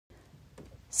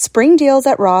Spring deals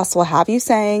at Ross will have you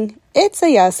saying, it's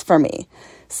a yes for me.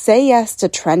 Say yes to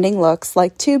trending looks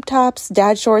like tube tops,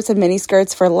 dad shorts, and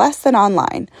miniskirts for less than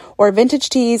online, or vintage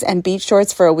tees and beach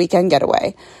shorts for a weekend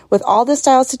getaway. With all the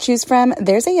styles to choose from,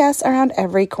 there's a yes around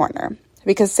every corner.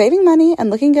 Because saving money and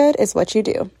looking good is what you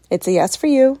do. It's a yes for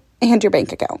you and your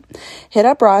bank account. Hit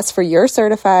up Ross for your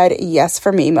certified yes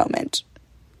for me moment.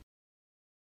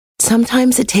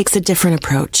 Sometimes it takes a different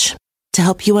approach to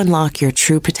help you unlock your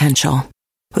true potential.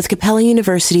 With Capella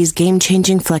University's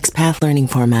game-changing FlexPath learning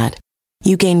format,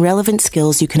 you gain relevant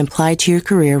skills you can apply to your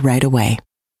career right away.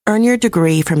 Earn your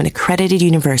degree from an accredited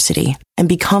university and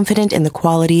be confident in the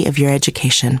quality of your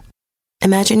education.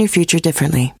 Imagine your future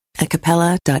differently at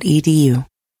capella.edu.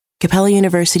 Capella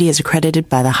University is accredited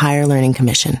by the Higher Learning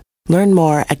Commission. Learn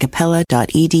more at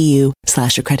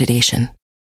capella.edu/accreditation.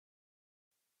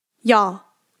 Y'all,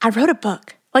 I wrote a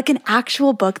book. Like an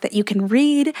actual book that you can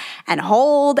read and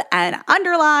hold and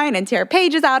underline and tear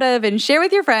pages out of and share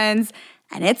with your friends.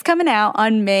 And it's coming out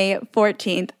on May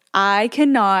 14th. I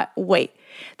cannot wait.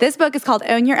 This book is called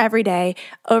Own Your Everyday,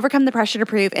 Overcome the Pressure to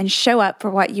Prove and Show Up for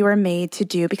What You Are Made to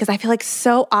Do. Because I feel like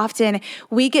so often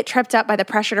we get tripped up by the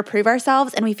pressure to prove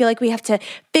ourselves, and we feel like we have to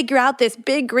figure out this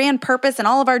big grand purpose and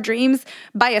all of our dreams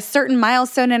by a certain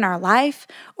milestone in our life,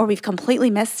 or we've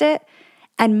completely missed it.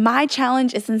 And my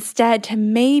challenge is instead to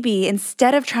maybe,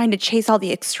 instead of trying to chase all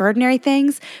the extraordinary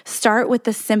things, start with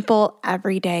the simple,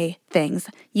 everyday things.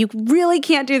 You really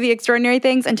can't do the extraordinary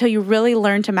things until you really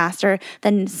learn to master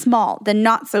the small, the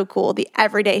not so cool, the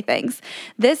everyday things.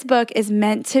 This book is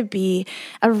meant to be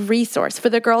a resource for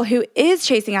the girl who is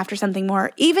chasing after something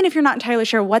more, even if you're not entirely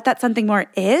sure what that something more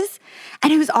is,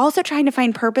 and who's also trying to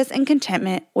find purpose and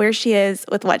contentment where she is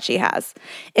with what she has.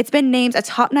 It's been named a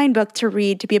top 9 book to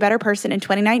read to be a better person in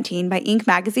 2019 by Inc.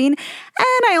 magazine,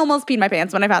 and I almost peed my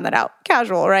pants when I found that out.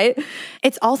 Casual, right?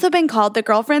 It's also been called The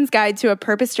Girlfriend's Guide to a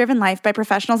Purpose-Driven Life by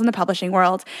professionals in the publishing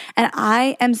world, and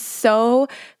I am so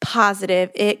positive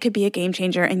it could be a game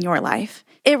changer in your life.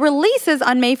 It releases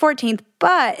on May 14th,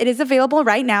 but it is available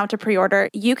right now to pre-order.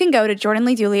 You can go to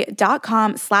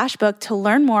jordanleedooley.com/book to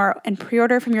learn more and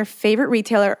pre-order from your favorite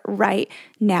retailer right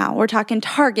now. We're talking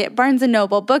Target, Barnes &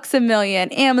 Noble, Books A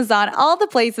Million, Amazon, all the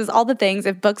places, all the things.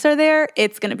 If books are there,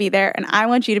 it's going to be there, and I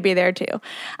want you to be there too.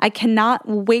 I cannot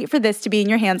wait for this to be in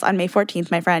your hands on May 14th,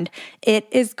 my friend. It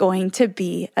is going to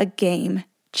be a game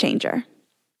changer.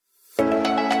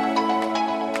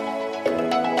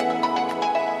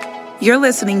 You're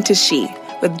listening to She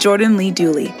with Jordan Lee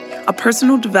Dooley, a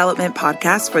personal development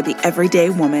podcast for the everyday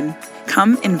woman.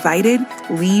 Come invited,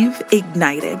 leave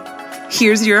ignited.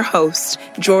 Here's your host,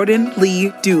 Jordan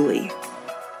Lee Dooley.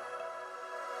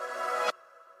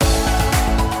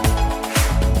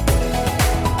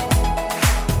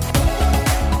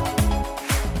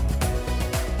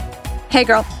 Hey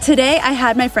girl, today I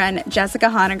had my friend Jessica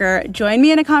Honegger join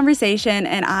me in a conversation,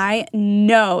 and I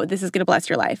know this is going to bless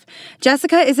your life.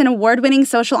 Jessica is an award-winning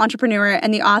social entrepreneur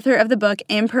and the author of the book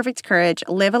Imperfect Courage,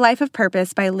 Live a Life of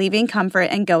Purpose by Leaving Comfort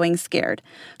and Going Scared.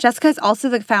 Jessica is also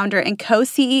the founder and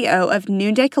co-CEO of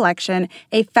Noonday Collection,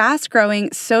 a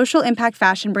fast-growing social impact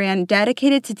fashion brand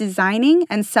dedicated to designing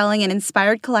and selling an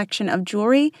inspired collection of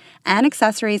jewelry and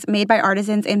accessories made by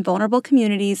artisans in vulnerable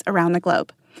communities around the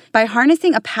globe. By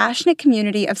harnessing a passionate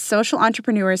community of social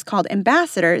entrepreneurs called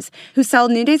ambassadors who sell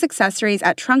Noonday's accessories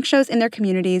at trunk shows in their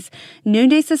communities,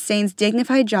 Noonday sustains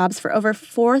dignified jobs for over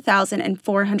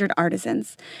 4,400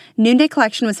 artisans. Noonday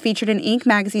Collection was featured in Inc.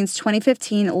 magazine's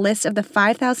 2015 list of the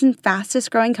 5,000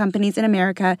 fastest-growing companies in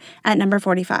America at number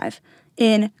 45.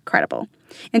 Incredible.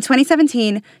 In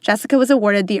 2017, Jessica was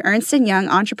awarded the Ernst & Young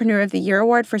Entrepreneur of the Year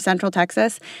Award for Central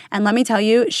Texas. And let me tell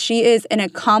you, she is an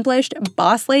accomplished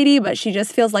boss lady, but she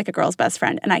just feels like a girl's best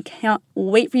friend. And I can't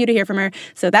wait for you to hear from her.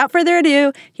 So without further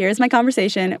ado, here's my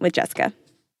conversation with Jessica.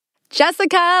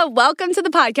 Jessica, welcome to the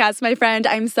podcast, my friend.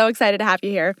 I'm so excited to have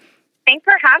you here. Thanks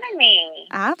for having me.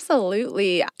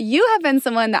 Absolutely. You have been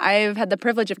someone that I've had the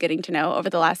privilege of getting to know over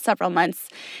the last several months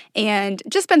and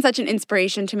just been such an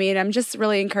inspiration to me. And I'm just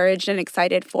really encouraged and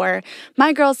excited for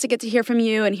my girls to get to hear from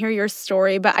you and hear your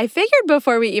story. But I figured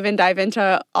before we even dive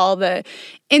into all the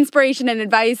inspiration and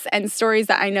advice and stories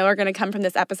that I know are going to come from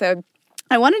this episode,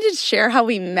 I wanted to share how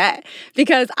we met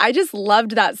because I just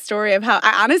loved that story of how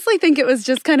I honestly think it was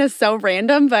just kind of so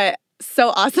random, but so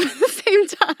awesome at the same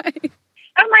time.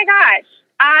 Oh my gosh.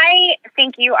 I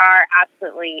think you are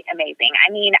absolutely amazing.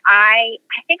 I mean,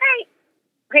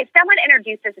 someone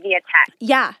introduced us via text.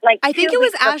 Yeah. Like I think 2 it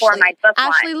was weeks before my book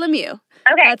Ashley launch. Lemieux.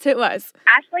 Okay. That's who it was.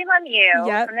 Ashley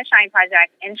Lemieux from the Shine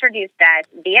Project introduced us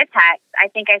via text. I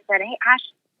think I said, hey, Ash,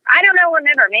 I don't know,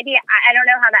 remember, maybe, I don't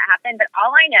know how that happened, but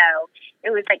all I know,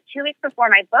 it was like 2 weeks before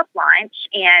my book launch,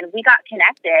 and we got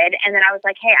connected, and then I was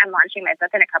like, hey, I'm launching my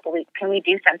book in a couple weeks. Can we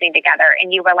do something together?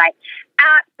 And you were like,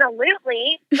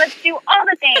 absolutely. Let's do all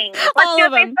the things. Let's do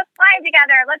a Facebook Live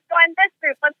together. Let's go on this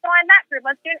group. Let's go on that group.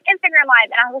 Let's do an Instagram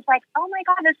Live. And I was like, oh my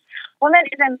God, this woman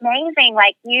is amazing.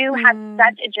 Like, you have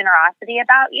such a generosity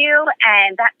about you,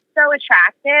 and that's so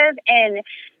attractive. And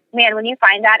man, when you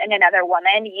find that in another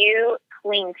woman, you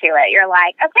cling to it. You're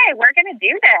like, okay, we're going to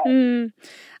do this.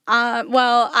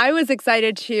 Well, I was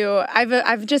excited too.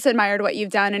 I've just admired what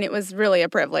you've done, and it was really a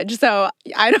privilege. So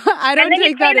I don't and then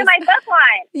take you came to my book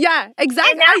launch. Yeah,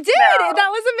 exactly. I did. That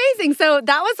was amazing. So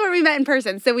that was where we met in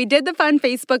person. So we did the fun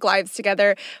Facebook Lives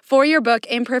together for your book,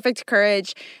 Imperfect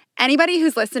Courage. Anybody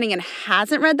who's listening and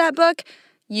hasn't read that book,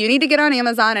 you need to get on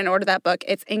Amazon and order that book.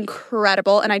 It's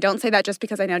incredible. And I don't say that just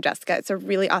because I know Jessica. It's a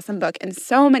really awesome book, and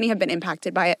so many have been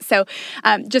impacted by it. So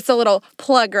just a little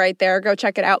plug right there. Go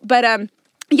check it out. But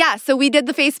yeah, so we did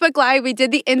the Facebook Live, we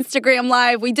did the Instagram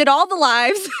Live, we did all the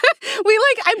lives.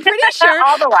 I'm pretty sure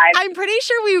all the lives. I'm pretty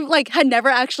sure we had never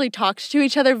actually talked to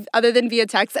each other other than via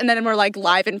text, and then we're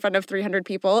live in front of 300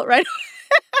 people, right?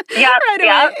 Yeah, right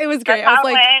away. It was great. I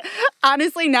was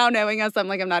honestly, now knowing us, I'm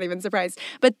not even surprised.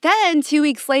 But then 2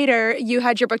 weeks later, you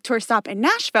had your book tour stop in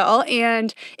Nashville,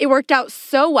 and it worked out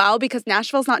so well because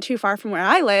Nashville's not too far from where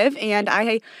I live, and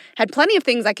I had plenty of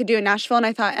things I could do in Nashville, and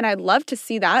I thought, and I'd love to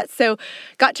see that. So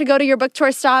got to go to your book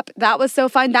tour stop. That was so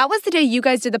fun. That was the day you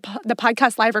guys did the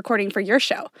podcast live recording for your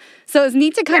show. So it was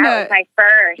neat to kind of... That was my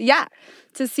first. Yeah.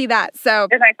 To see that. So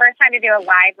it was my first time to do a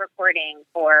live recording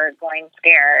for Going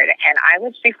Scared, and I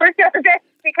was super nervous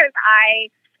because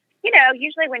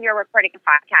usually when you're recording a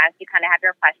podcast, you kind of have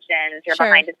your questions, you're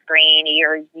behind a screen,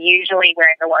 you're usually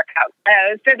wearing your workout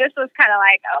clothes. So this was kind of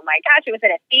like, oh my gosh, it was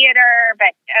at a theater,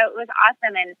 but it was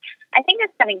awesome. And I think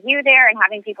just having you there and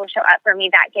having people show up for me,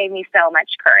 that gave me so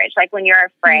much courage. Like when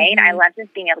you're afraid, I love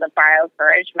just being able to borrow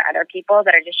courage from other people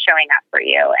that are just showing up for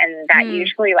you. And that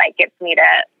usually gets me to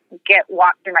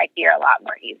walk through my fear a lot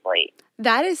more easily.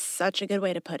 That is such a good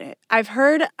way to put it. I've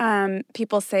heard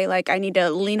people say, I need to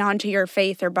lean onto your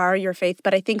faith or borrow your faith,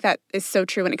 but I think that is so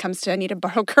true when it comes to I need to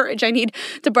borrow courage. I need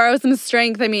to borrow some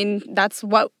strength. I mean, that's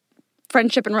what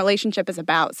friendship and relationship is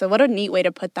about. So what a neat way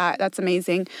to put that. That's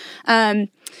amazing. I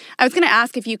was going to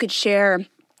ask if you could share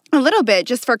a little bit,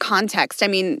 just for context. I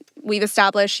mean, we've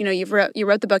established, you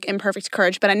wrote the book Imperfect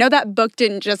Courage, but I know that book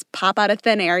didn't just pop out of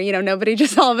thin air. Nobody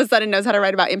just all of a sudden knows how to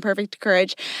write about imperfect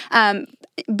courage.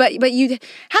 But you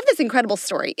have this incredible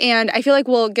story, and I feel like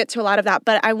we'll get to a lot of that.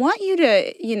 But I want you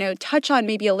to, touch on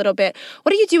maybe a little bit,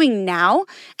 what are you doing now,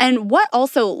 and what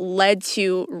also led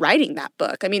to writing that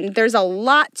book? I mean, there's a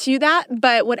lot to that,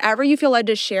 but whatever you feel led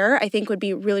to share, I think would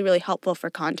be really, really helpful for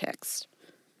context.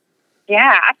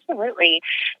 Yeah, absolutely.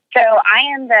 So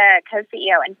I am the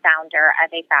co-CEO and founder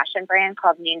of a fashion brand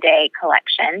called Noonday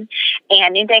Collection.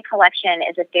 And Noonday Collection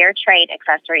is a fair trade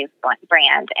accessories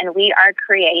brand. And we are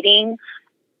creating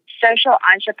social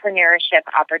entrepreneurship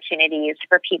opportunities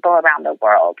for people around the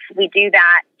world. We do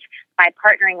that by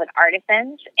partnering with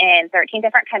artisans in 13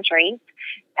 different countries.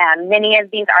 Many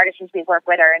of these artisans we work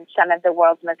with are in some of the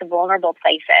world's most vulnerable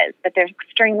places, but they're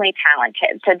extremely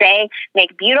talented. So they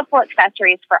make beautiful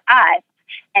accessories for us.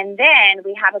 And then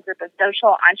we have a group of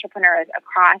social entrepreneurs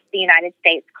across the United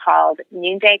States called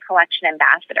Noonday Collection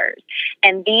Ambassadors.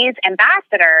 And these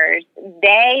ambassadors,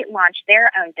 they launch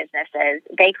their own businesses.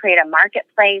 They create a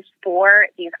marketplace for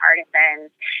these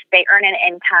artisans. They earn an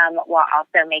income while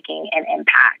also making an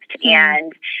impact.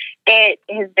 And it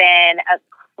has been a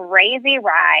crazy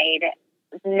ride.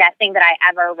 Nothing that I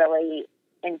ever really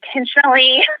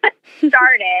intentionally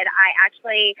started. I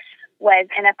actually was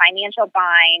in a financial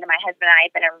bind. My husband and I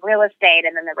had been in real estate,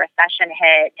 and then the recession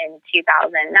hit in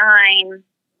 2009,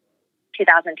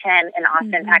 2010 in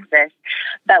Austin, Texas.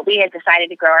 But we had decided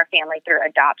to grow our family through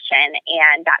adoption,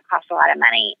 and that cost a lot of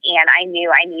money. And I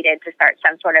knew I needed to start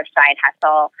some sort of side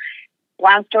hustle.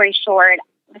 Long story short,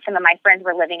 some of my friends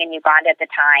were living in Uganda at the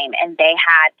time, and they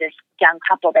had this young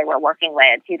couple they were working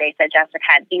with who they said,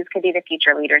 Jessica, these could be the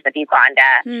future leaders of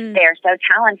Uganda. They're so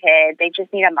talented. They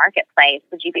just need a marketplace.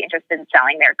 Would you be interested in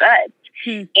selling their goods?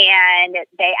 And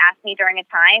they asked me during a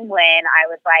time when I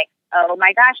was like, oh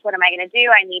my gosh, what am I going to do?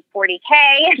 I need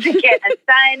 $40K to get a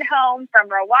son home from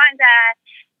Rwanda.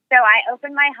 So I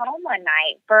opened my home one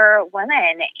night for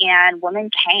women, and women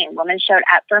came. Women showed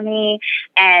up for me.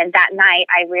 And that night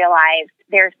I realized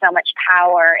there's so much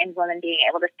power in women being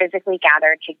able to physically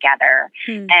gather together.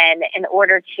 And in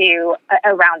order to,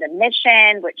 around a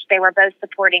mission, which they were both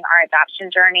supporting our adoption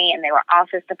journey, and they were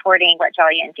also supporting what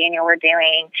Julia and Daniel were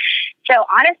doing. So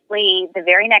honestly, the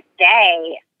very next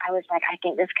day, I was like, I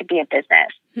think this could be a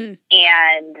business.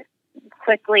 And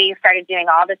quickly started doing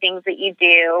all the things that you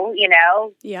do,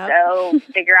 so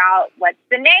figure out what's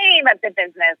the name of the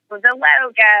business, with the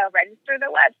logo, register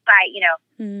the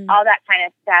website, all that kind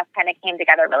of stuff kind of came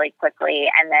together really quickly.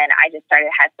 And then I just started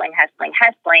hustling,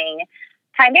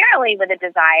 primarily with a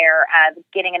desire of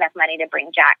getting enough money to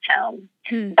bring Jack home.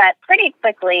 But pretty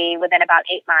quickly, within about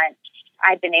 8 months,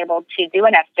 I'd been able to do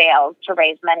enough sales to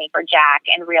raise money for Jack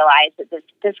and realize that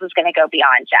this was going to go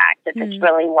beyond Jack, that this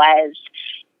really was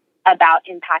about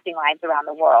impacting lives around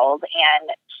the world. And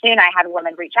soon I had a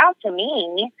woman reach out to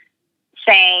me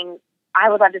saying, I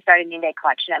would love to start a Noonday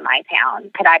collection in my town.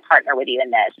 Could I partner with you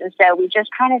in this? And so we just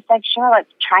kind of said, sure,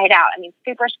 let's try it out. I mean,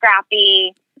 super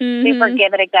scrappy, super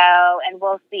give it a go, and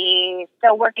we'll see.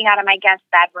 Still working out of my guest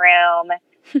bedroom,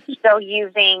 still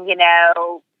using,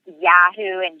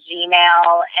 Yahoo and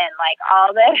Gmail and like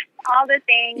all the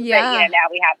things that, now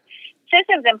we have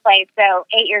systems in place. So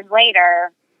 8 years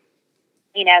later,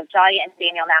 Dahlia and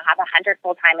Daniel now have 100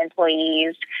 full-time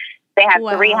employees. They have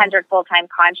 300 full-time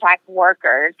contract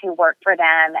workers who work for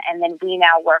them. And then we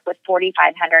now work with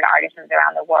 4,500 artisans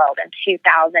around the world and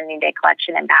 2,000 Noonday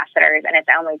Collection ambassadors, and it's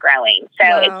only growing.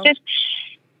 So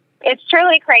it's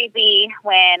truly crazy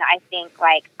when I think,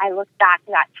 I look back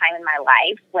to that time in my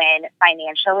life when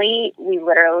financially we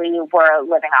literally were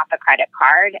living off a credit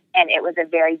card, and it was a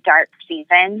very dark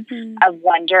season of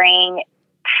wondering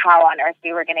how on earth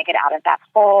we were going to get out of that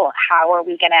hole. How are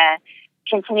we going to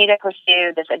continue to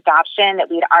pursue this adoption that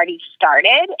we'd already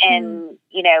started? And,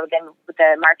 then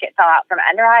the market fell out from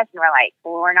under us, and we're like,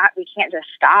 well, we can't just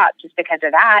stop just because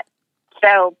of that.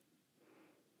 So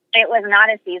it was not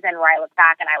a season where I look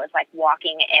back and I was like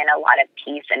walking in a lot of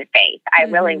peace and faith. I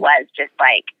really was just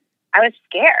like, I was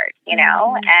scared,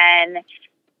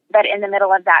 but in the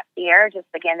middle of that fear, just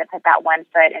began to put that one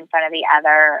foot in front of the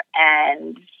other.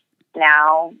 And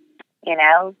now,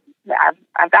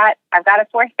 I've got a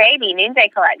fourth baby, Noonday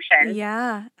Collection.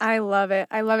 Yeah, I love it.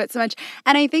 I love it so much.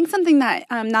 And I think something that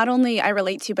not only I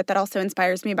relate to, but that also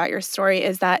inspires me about your story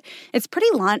is that it's pretty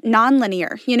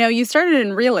non-linear. You started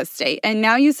in real estate and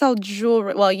now you sell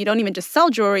jewelry. Well, you don't even just sell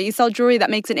jewelry. You sell jewelry that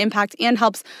makes an impact and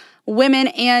helps women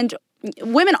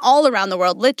all around the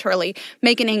world literally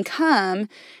make an income.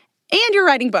 And you're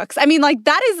writing books. I mean,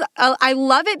 that is, I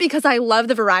love it because I love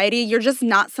the variety. You're just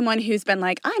not someone who's been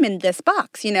like, I'm in this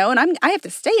box, and I have to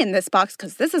stay in this box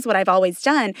because this is what I've always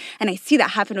done. And I see that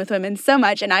happen with women so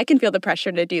much, and I can feel the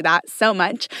pressure to do that so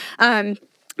much.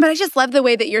 But I just love the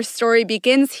way that your story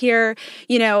begins here,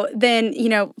 then,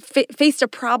 faced a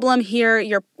problem here.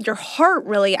 Your heart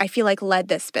really, I feel like, led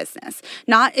this business.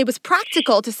 It was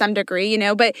practical to some degree,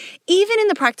 but even in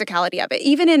the practicality of it,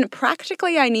 even in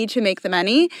practically I need to make the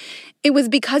money, it was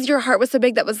because your heart was so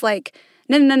big that was like,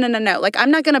 no.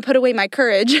 I'm not going to put away my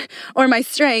courage or my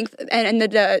strength and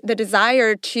the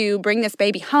desire to bring this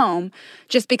baby home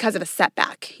just because of a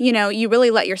setback. You really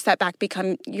let your setback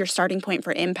become your starting point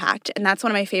for impact. And that's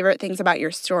one of my favorite things about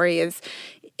your story is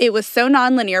it was so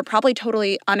nonlinear, probably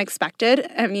totally unexpected.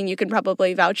 I mean, you can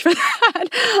probably vouch for that.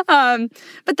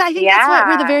 But I think that's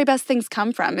where the very best things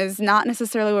come from, is not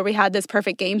necessarily where we had this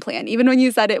perfect game plan. Even when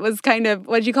you said it was kind of,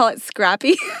 what did you call it,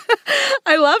 scrappy?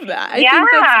 I love that. I think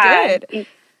that's good.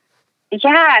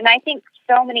 Yeah, and I think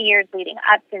so many years leading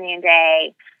up to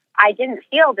Noonday, I didn't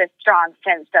feel this strong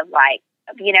sense of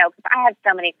because I had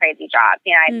so many crazy jobs.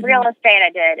 I had real estate, I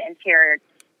did interior.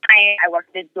 I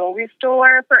worked at a jewelry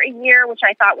store for a year, which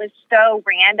I thought was so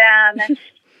random.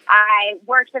 I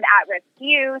worked with at-risk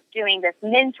youth doing this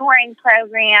mentoring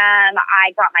program.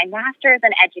 I got my master's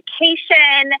in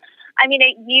education. I mean,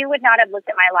 you would not have looked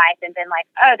at my life and been like,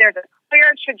 oh, there's a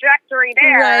clear trajectory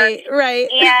there. Right.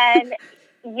 And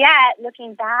yet,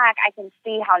 looking back, I can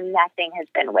see how nothing has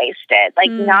been wasted.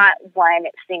 Not one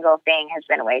single thing has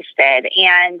been wasted.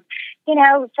 And,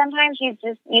 sometimes you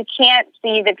can't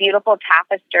see the beautiful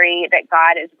tapestry that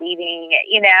God is weaving,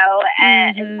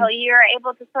 and until you're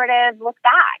able to sort of look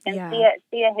back and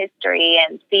see a history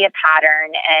and see a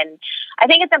pattern. And I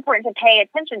think it's important to pay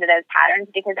attention to those patterns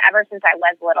because ever since I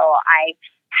was little, I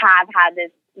have had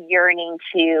this yearning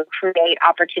to create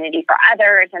opportunity for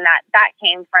others. And that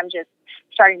came from just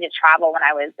starting to travel when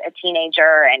I was a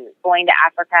teenager and going to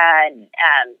Africa and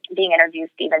being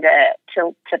introduced even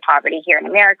to poverty here in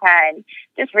America, and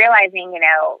just realizing,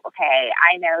 okay,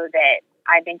 I know that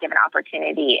I've been given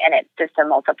opportunity and it's just to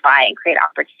multiply and create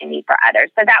opportunity for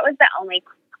others. So that was the only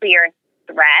clear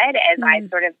thread as I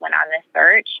sort of went on this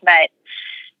search. But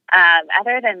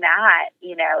Other than that,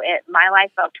 my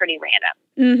life felt pretty random.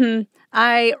 Mm-hmm.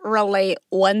 I relate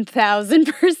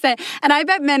 1,000%. And I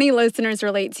bet many listeners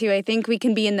relate too. I think we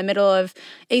can be in the middle of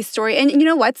a story. And you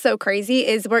know what's so crazy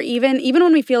is we're even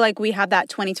when we feel like we have that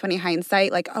 20/20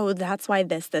 hindsight, like, oh, that's why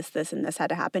this, and this had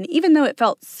to happen. Even though it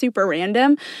felt super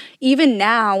random, even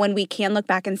now when we can look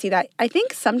back and see that, I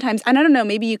think sometimes, and I don't know,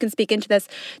 maybe you can speak into this.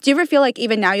 Do you ever feel like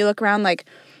even now you look around like,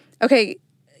 okay,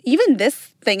 even this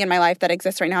thing in my life that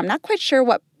exists right now, I'm not quite sure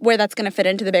where that's going to fit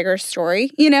into the bigger story.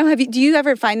 Do you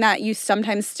ever find that you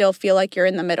sometimes still feel like you're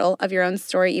in the middle of your own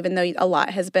story, even though a lot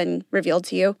has been revealed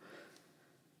to you?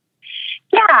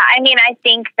 Yeah, I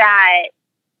think that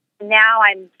now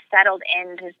I'm settled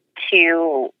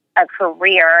into a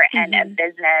career and a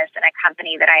business and a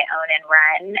company that I own and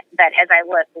run, that as I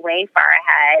look way far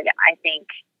ahead, I think,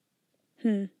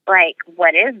 like,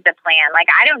 what is the plan? Like,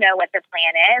 I don't know what the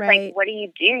plan is. Right. Like, what do?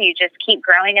 You just keep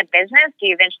growing a business? Do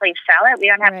you eventually sell it? We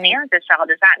don't have plans to sell.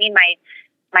 Does that mean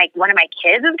one of my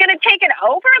kids is going to take it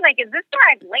over? Like, is this where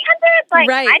I've landed? Like,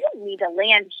 I didn't need to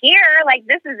land here. Like,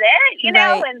 this is it, you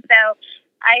know? And so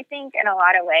I think in a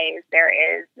lot of ways there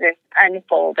is this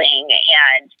unfolding,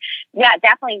 and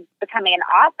definitely becoming an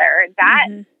author. That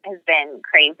has been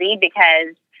crazy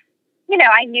because,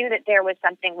 I knew that there was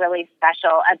something really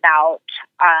special about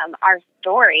our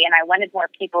story, and I wanted more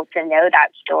people to know that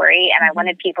story, and I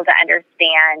wanted people to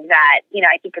understand that,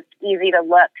 I think it's easy to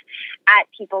look at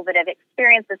people that have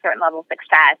experienced a certain level of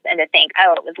success and to think,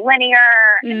 oh, it was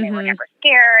linear, and they were never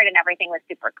scared, and everything was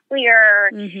super clear,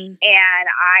 and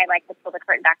I like to pull the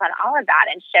curtain back on all of that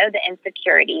and show the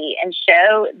insecurity and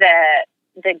show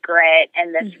the grit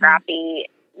and the scrappy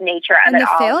nature of it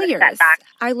all. And the failures.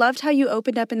 I loved how you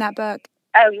opened up in that book.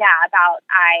 Oh, yeah.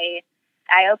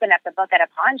 I opened up the book at a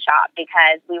pawn shop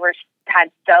because we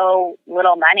had so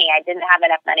little money. I didn't have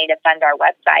enough money to fund our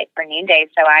website for Noonday,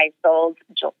 so I sold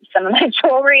some of my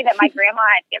jewelry that my grandma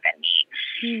had given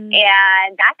me.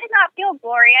 And that did not feel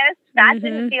glorious. That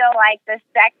didn't feel like the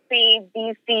sexy,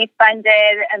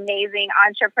 VC-funded, amazing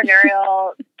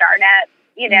entrepreneurial startup,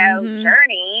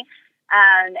 journey.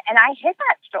 And I hid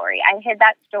that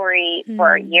story.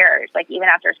 For years. Like, even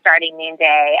after starting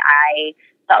Noonday, I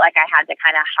felt like I had to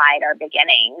kind of hide our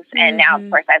beginnings. And now, of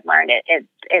course, I've learned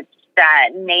it's that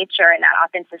nature and that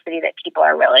authenticity that people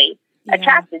are really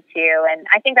attracted to. And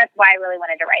I think that's why I really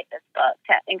wanted to write this book,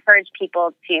 to encourage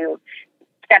people to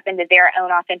step into their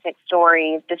own authentic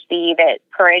stories, to see that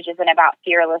courage isn't about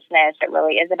fearlessness. It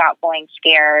really is about going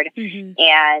scared.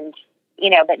 And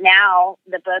but now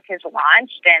the book has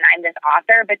launched and I'm this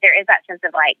author, but there is that sense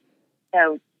of like,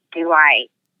 so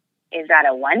is that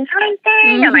a one-time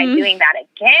thing? Am I doing that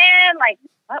again? Like,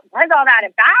 what was all that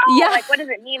about? Yeah. Like, what does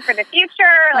it mean for the future?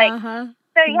 Like, so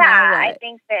I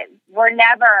think that we're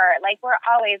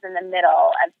always in the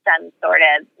middle of some sort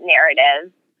of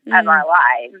narrative of our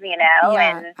lives,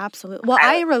 Yeah, and absolutely. Well,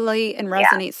 I relate and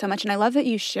resonate so much. And I love that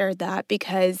you shared that,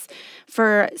 because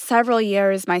for several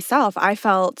years myself, I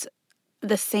felt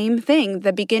the same thing.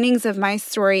 The beginnings of my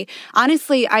story,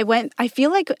 honestly, I feel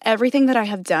like everything that I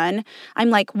have done, I'm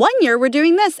like, 1 year we're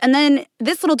doing this, and then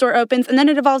this little door opens, and then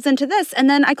it evolves into this, and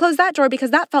then I close that door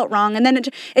because that felt wrong, and then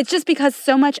it's just because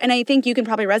so much, and I think you can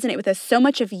probably resonate with this, so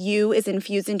much of you is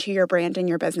infused into your brand and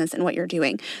your business and what you're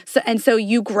doing. So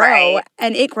you grow,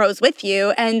 and it grows with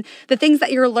you, and the things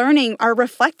that you're learning are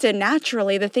reflected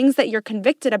naturally, the things that you're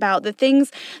convicted about, the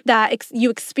things that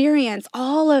you experience,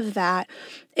 all of that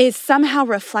is somehow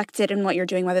reflected in what you're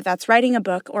doing, whether that's writing a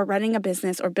book or running a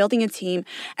business or building a team.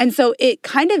 And so it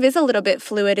kind of is a little bit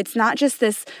fluid. It's not just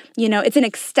this, it's an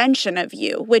extension of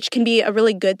you, which can be a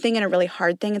really good thing and a really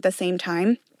hard thing at the same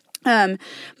time. But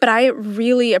I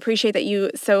really appreciate that you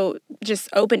just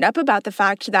opened up about the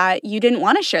fact that you didn't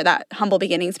want to share that humble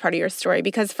beginnings part of your story,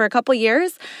 because for a couple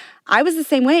years, I was the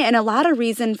same way. And a lot of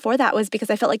reason for that was because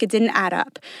I felt like it didn't add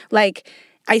up. Like,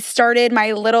 I started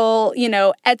my little,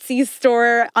 Etsy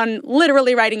store on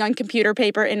literally writing on computer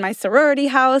paper in my sorority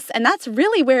house. And that's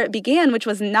really where it began, which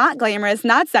was not glamorous,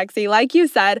 not sexy, like you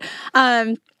said.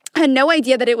 I had no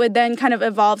idea that it would then kind of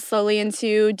evolve slowly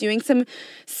into doing some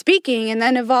speaking and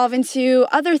then evolve into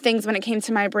other things when it came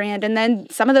to my brand. And then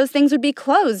some of those things would be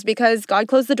closed because God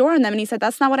closed the door on them. And he said,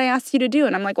 that's not what I asked you to do.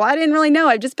 And I'm like, well, I didn't really know.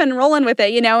 I've just been rolling with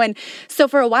it, And so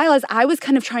for a while, as I was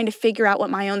kind of trying to figure out what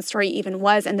my own story even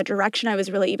was and the direction I was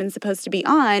really even supposed to be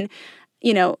on,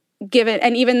 give it,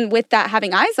 and even with that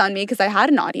having eyes on me, because I had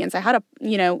an audience, I had a,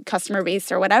 customer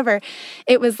base or whatever,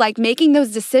 it was like making those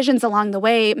decisions along the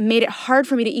way made it hard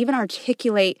for me to even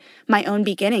articulate my own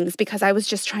beginnings, because I was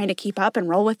just trying to keep up and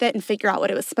roll with it and figure out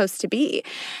what it was supposed to be.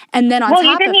 And then on top of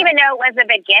you didn't even know it was a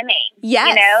beginning.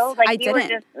 Yes, I didn't. Were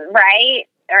just, right?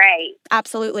 Right.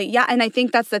 Absolutely. Yeah. And I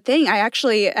think that's the thing. I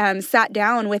actually sat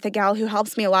down with a gal who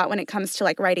helps me a lot when it comes to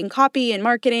like writing copy and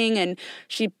marketing. And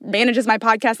she manages my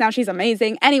podcast now. She's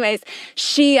amazing. Anyways,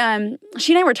 she and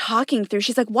I were talking through,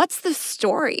 she's like, what's the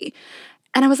story?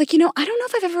 And I was like, I don't know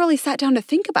if I've ever really sat down to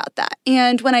think about that.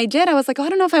 And when I did, I was like, I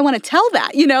don't know if I want to tell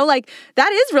that, like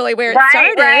that is really where it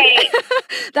started. Right.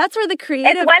 That's where the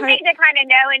creative It's one thing to kind of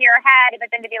know in your head, but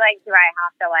then to be like, do I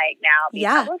have to like now be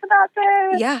public about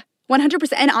this? Yeah,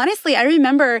 100%. And honestly, I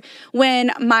remember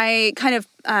when my kind of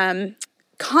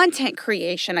content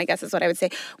creation, I guess is what I would say,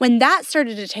 when that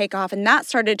started to take off and that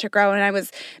started to grow and I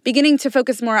was beginning to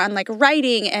focus more on like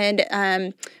writing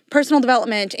and personal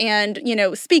development and,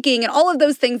 speaking and all of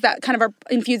those things that kind of are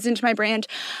infused into my brand,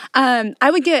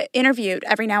 I would get interviewed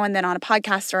every now and then on a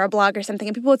podcast or a blog or something.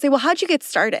 And people would say, well, how'd you get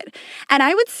started? And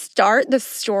I would start the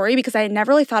story because I had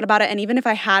never really thought about it. And even if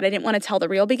I had, I didn't want to tell the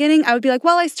real beginning. I would be like,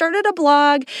 well, I started a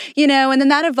blog, and then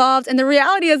that evolved. And the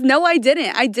reality is, no, I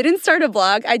didn't. I didn't start a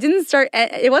blog.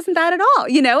 It wasn't that at all.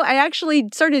 I actually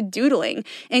started doodling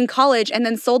in college and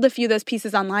then sold a few of those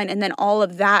pieces online. And then all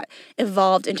of that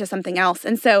evolved into something else.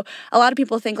 And so a lot of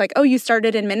people think like, oh, you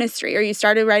started in ministry or you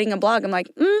started writing a blog. I'm like,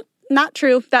 not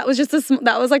true. That was just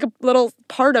that was like a little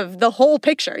part of the whole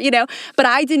picture, but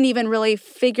I didn't even really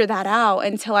figure that out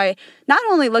until I not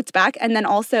only looked back and then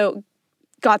also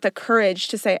got the courage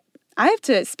to say, I have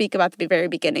to speak about the very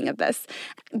beginning of this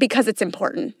because it's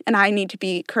important and I need to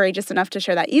be courageous enough to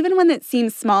share that even when it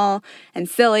seems small and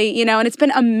silly, and it's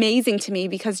been amazing to me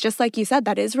because just like you said,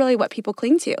 that is really what people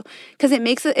cling to because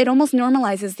it almost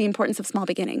normalizes the importance of small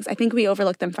beginnings. I think we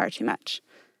overlook them far too much.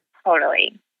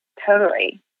 Totally.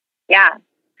 Yeah.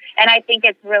 And I think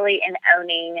it's really in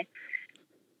owning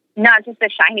not just the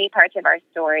shiny parts of our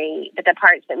story, but the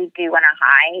parts that we do want to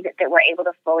hide, that we're able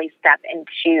to fully step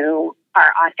into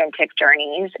our authentic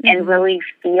journeys and really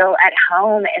feel at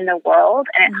home in the world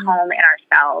and at home in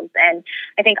ourselves. And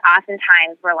I think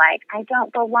oftentimes we're like, I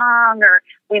don't belong, or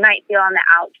we might feel on the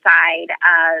outside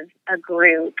of a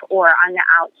group or on the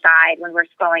outside when we're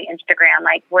scrolling Instagram,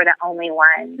 like we're the only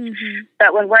ones.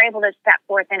 But when we're able to step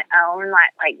forth and own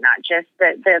like not just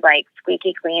the like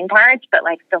squeaky clean parts, but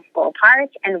like the full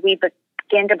parts, and we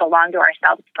begin to belong to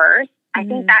ourselves first, I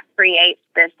think that creates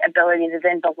this ability to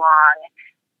then belong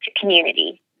to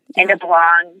community and to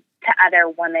belong to other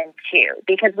women too.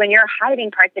 Because when you're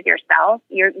hiding parts of yourself,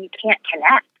 you can't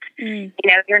connect.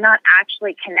 You're not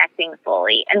actually connecting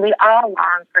fully. And we all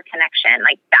long for connection.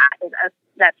 Like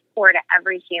that's core to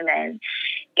every human.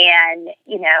 And,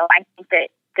 I think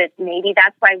that maybe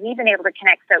that's why we've been able to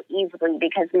connect so easily,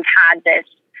 because we've had this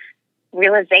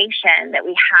realization that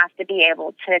we have to be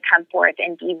able to come forth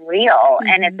and be real.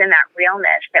 And it's in that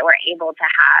realness that we're able to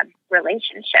have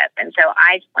relationship. And so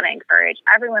I just want to encourage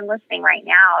everyone listening right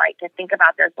now, like to think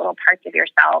about those little parts of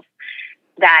yourself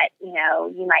that,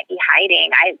 you might be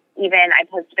hiding. I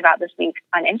posted about this week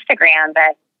on Instagram,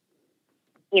 but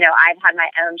I've had my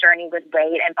own journey with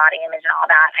weight and body image and all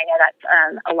that. I know that's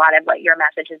a lot of what your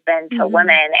message has been to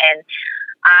women. And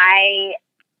I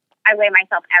weigh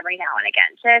myself every now and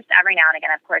again. Just every now and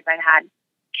again. Of course, I've had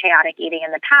chaotic eating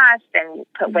in the past and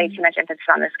put way too much emphasis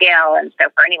on the scale. And so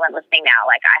for anyone listening now,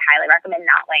 like I highly recommend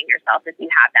not weighing yourself if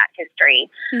you have that history.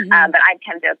 But I'd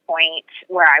come to a point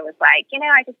where I was like,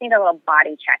 I just need a little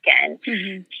body check-in.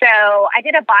 So I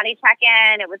did a body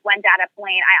check-in. It was one data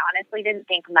point. I honestly didn't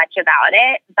think much about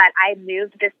it, but I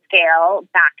moved the scale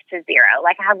back to 0.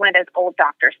 Like I have one of those old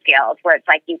doctor scales where it's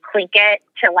like you clink it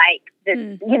to like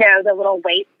this, the little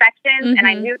weight sections, and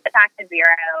I moved it back to 0.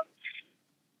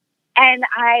 And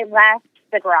I left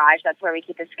the garage. That's where we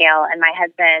keep the scale. And my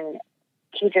husband,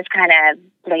 he just kind of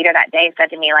later that day said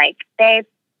to me, like, babe,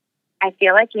 I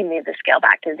feel like you moved the scale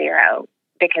back to 0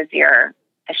 because you're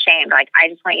ashamed. Like, I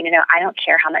just want you to know, I don't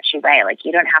care how much you weigh. Like,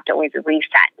 you don't have to always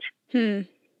reset. And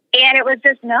it was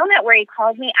this moment where he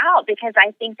called me out because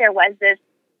I think there was this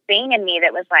thing in me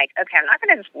that was like, okay, I'm not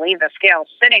going to just leave the scale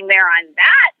sitting there on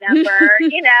that number,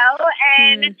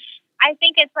 and I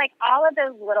think it's like all of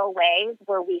those little ways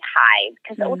where we hide,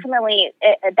 because ultimately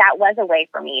that was a way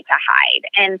for me to hide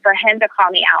and for him to call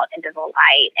me out into the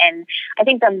light. And I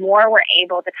think the more we're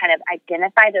able to kind of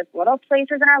identify those little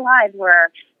places in our lives where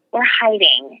we're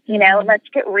hiding, let's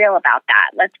get real about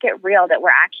that. Let's get real that we're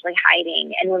actually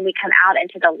hiding. And when we come out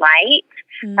into the light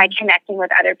by connecting with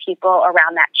other people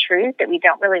around that truth that we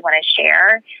don't really want to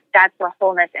share, that's where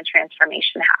wholeness and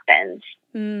transformation happens.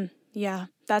 Yeah,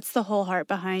 that's the whole heart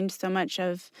behind so much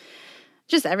of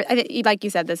just like you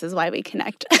said, this is why we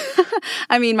connect.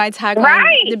 I mean, my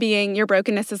tagline being your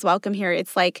brokenness is welcome here.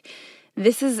 It's like,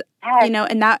 this is,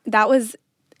 and that was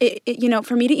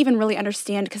for me to even really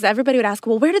understand, because everybody would ask,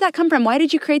 well, where did that come from? Why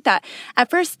did you create that? At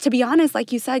first, to be honest,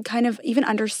 like you said, kind of even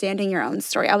understanding your own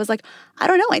story, I was like, I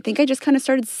don't know. I think I just kind of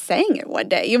started saying it one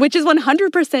day, which is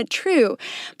 100% true.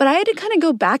 But I had to kind of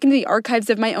go back into the archives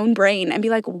of my own brain and be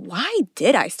like, why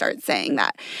did I start saying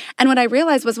that? And what I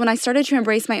realized was when I started to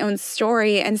embrace my own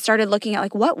story and started looking at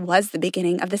like, what was the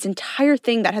beginning of this entire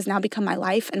thing that has now become my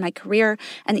life and my career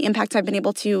and the impact I've been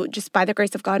able to, just by the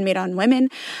grace of God, made on women.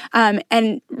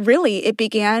 And really it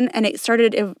began and it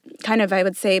started kind of, I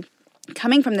would say,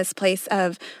 coming from this place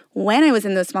of when I was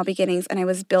in those small beginnings and I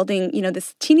was building,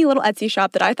 this teeny little Etsy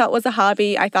shop that I thought was a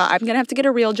hobby. I thought I'm going to have to get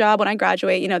a real job when I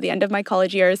graduate, the end of my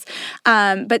college years.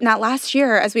 But not last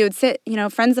year, as we would sit,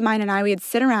 friends of mine and I, we would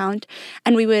sit around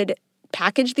and we would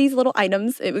package these little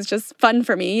items. It was just fun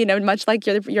for me, much like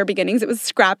your beginnings. It was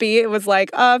scrappy. It was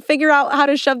like, figure out how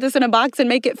to shove this in a box and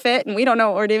make it fit, and we don't know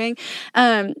what we're doing.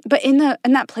 But in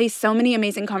that place, so many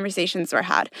amazing conversations were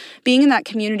had. Being in that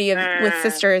community with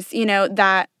sisters,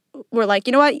 that were like,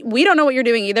 you know what, we don't know what you're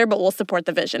doing either, but we'll support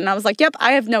the vision. And I was like, yep,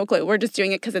 I have no clue. We're just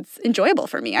doing it because it's enjoyable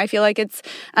for me. I feel like it's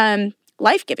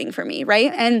life-giving for me,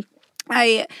 right? And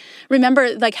I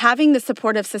remember like having the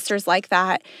support of sisters like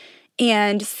that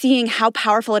and seeing how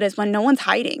powerful it is when no one's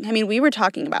hiding. I mean, we were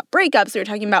talking about breakups, we were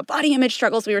talking about body image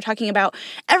struggles, we were talking about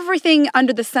everything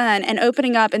under the sun and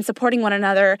opening up and supporting one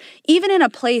another, even in a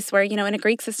place where, in a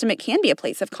Greek system, it can be a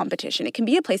place of competition. It can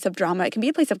be a place of drama. It can be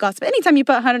a place of gossip. Anytime you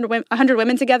put 100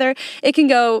 women together, it can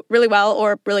go really well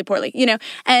or really poorly,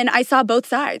 And I saw both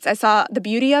sides. I saw the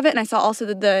beauty of it, and I saw also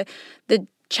the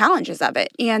challenges of it.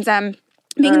 And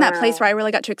being in that place where I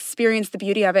really got to experience the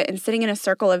beauty of it and sitting in a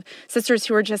circle of sisters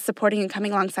who were just supporting and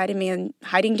coming alongside of me, and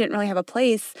hiding didn't really have a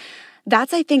place.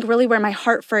 That's, I think, really where my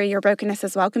heart for Your Brokenness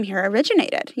is Welcome here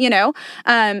originated,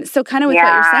 So kind of with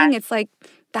what you're saying, it's like,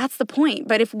 that's the point.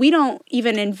 But if we don't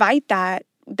even invite that,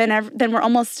 then we're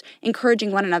almost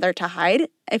encouraging one another to hide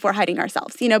if we're hiding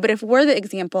ourselves, But if we're the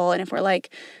example and if we're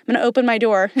like, I'm going to open my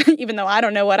door, even though I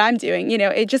don't know what I'm doing,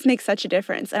 it just makes such a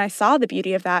difference. And I saw the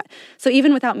beauty of that. So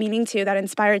even without meaning to, that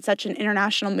inspired such an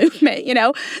international movement,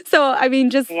 So, I mean,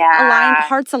 just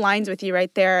hearts aligns with you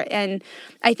right there. And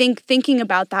I think thinking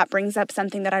about that brings up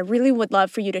something that I really would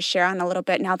love for you to share on a little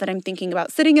bit now that I'm thinking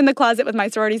about sitting in the closet with my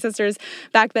sorority sisters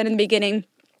back then in the beginning.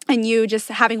 And you just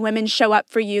having women show up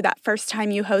for you that first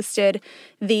time you hosted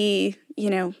the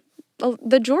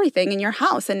jewelry thing in your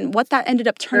house and what that ended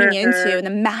up turning into and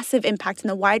the massive impact and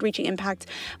the wide-reaching impact.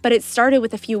 But it started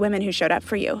with a few women who showed up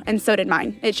for you, and so did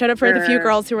mine. It showed up for the few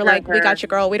girls who were like, we got you,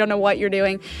 girl. We don't know what you're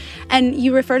doing. And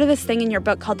you refer to this thing in your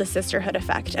book called the sisterhood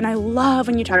effect. And I love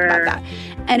when you talk about that.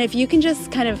 And if you can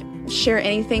just kind of share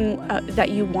anything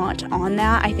that you want on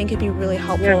that, I think it'd be really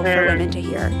helpful for women to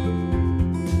hear.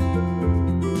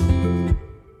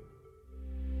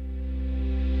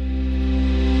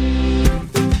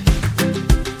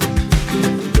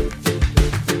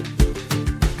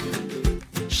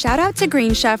 Shout out to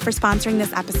Green Chef for sponsoring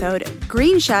this episode.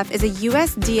 Green Chef is a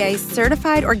USDA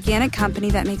certified organic company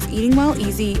that makes eating well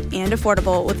easy and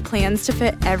affordable with plans to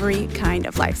fit every kind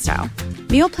of lifestyle.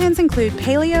 Meal plans include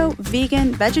paleo,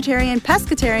 vegan, vegetarian,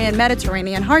 pescatarian,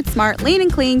 Mediterranean, heart smart, lean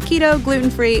and clean, keto,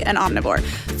 gluten-free, and omnivore.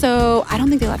 So I don't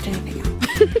think they left anything out.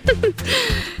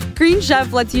 Green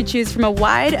Chef lets you choose from a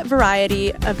wide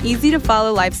variety of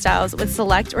easy-to-follow lifestyles with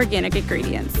select organic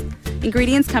ingredients.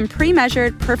 Ingredients come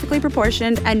pre-measured, perfectly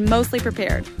proportioned, and mostly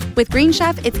prepared. With Green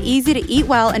Chef, it's easy to eat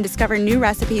well and discover new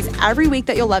recipes every week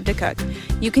that you'll love to cook.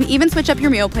 You can even switch up your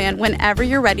meal plan whenever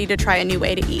you're ready to try a new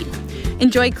way to eat.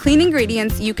 Enjoy clean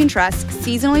ingredients you can trust,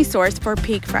 seasonally sourced for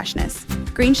peak freshness.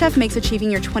 Green Chef makes achieving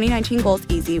your 2019 goals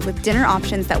easy with dinner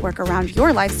options that work around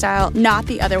your lifestyle, not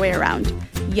the other way around.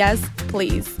 Yes,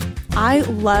 please. I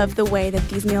love the way that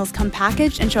these meals come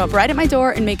packaged and show up right at my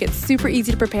door and make it super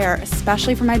easy to prepare,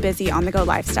 especially for my busy on-the-go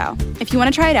lifestyle. If you want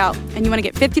to try it out and you want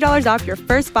to get $50 off your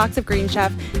first box of Green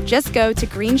Chef, just go to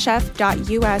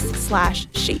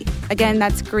greenchef.us/she. Again,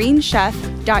 that's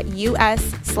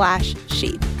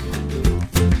greenchef.us/she.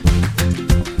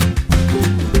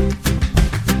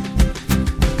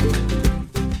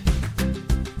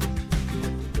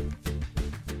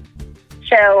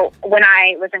 So when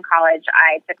I was in college,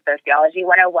 I took Sociology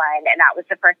 101, and that was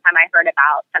the first time I heard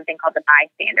about something called the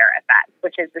bystander effect,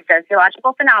 which is the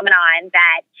sociological phenomenon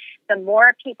that the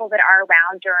more people that are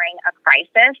around during a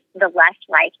crisis, the less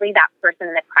likely that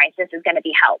person in the crisis is going to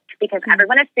be helped, because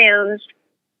everyone assumes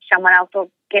someone else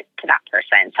will get to that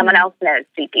person. Someone else knows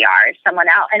CPR, someone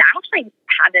else. And I actually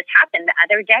had this happen the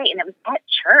other day, and it was at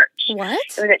church. What?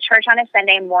 It was at church on a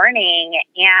Sunday morning,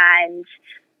 and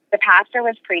the pastor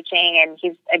was preaching, and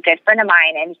he's a good friend of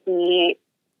mine, and he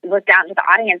looked out into the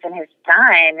audience, and his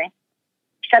son,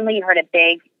 suddenly you heard a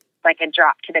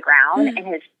drop to the ground, and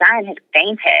his son had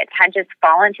fainted, had just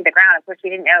fallen to the ground. Of course, we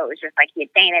didn't know. It was just like he had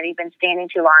fainted. He'd been standing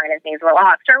too long and his knees were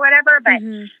locked or whatever. But,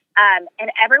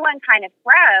 and everyone kind of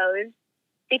froze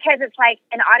because it's like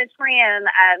an auditorium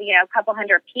of, a couple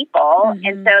hundred people.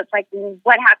 And so it's like,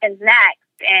 what happens next?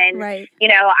 And,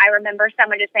 I remember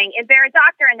someone just saying, is there a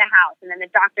doctor in the house? And then the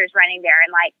doctor's running there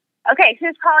and like, okay,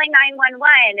 who's calling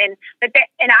 911?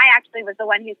 And I actually was the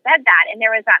one who said that. And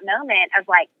there was that moment of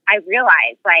like, I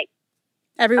realized like,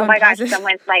 everyone oh my pauses. gosh,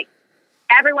 someone's like,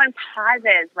 everyone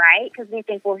pauses, right? Because we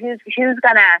think, well, who's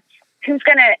gonna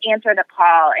answer the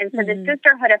call? And so the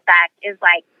sisterhood effect is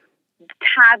like,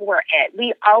 tag we're it.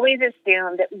 We always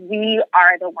assume that we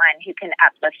are the one who can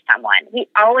uplift someone. We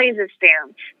always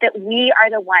assume that we are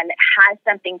the one that has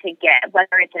something to give,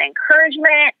 whether it's an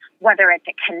encouragement, whether it's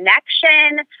a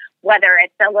connection, whether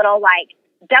it's a little like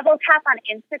double tap on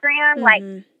Instagram, like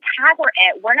tag we're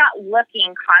it. We're not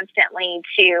looking constantly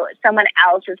to someone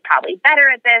else is probably better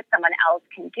at this, someone else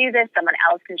can do this, someone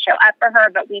else can show up for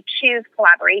her, but we choose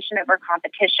collaboration over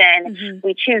competition.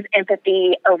 We choose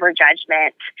empathy over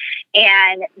judgment.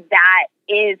 And that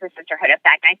is the sisterhood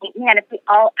effect. I think, man, if we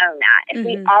all own that, if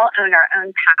we all own our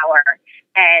own power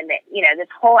and, this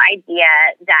whole idea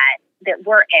that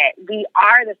we're it, we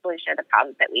are the solution to the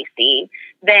problems that we see,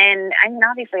 then,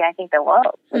 obviously, I think the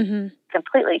world would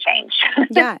completely change.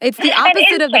 Yeah, it's the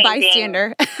opposite of the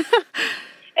bystander.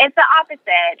 It's the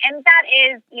opposite. And that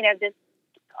is,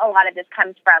 a lot of this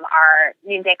comes from our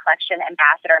Noonday Collection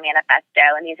Ambassador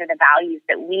Manifesto, and these are the values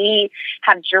that we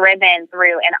have driven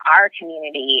through in our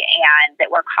community and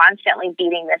that we're constantly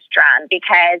beating this drum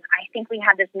because I think we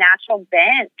have this natural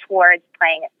bent towards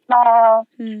playing it small.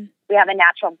 We have a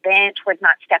natural bent towards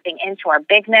not stepping into our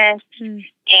bigness.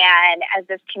 And as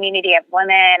this community of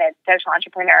women, as social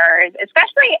entrepreneurs,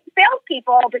 especially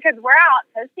salespeople, because we're out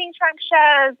hosting trunk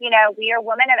shows, we are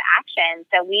women of action.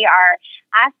 So we are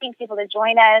asking people to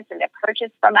join us and to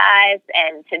purchase from us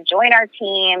and to join our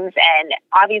teams. And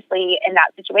obviously in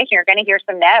that situation, you're going to hear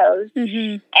some no's.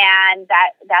 And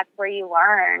that's where you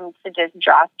learn to just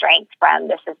draw strength from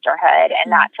the sisterhood and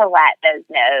not to let those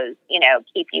no's,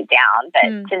 keep you down,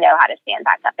 but to know how to stand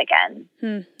back up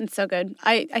again. It's so good.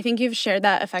 I think you've shared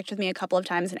that effect with me a couple of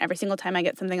times, and every single time I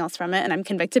get something else from it, and I'm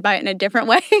convicted by it in a different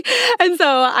way. And so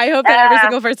I hope that every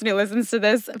single person who listens to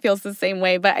this feels the same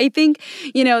way. But I think,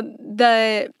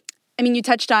 you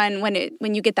touched on when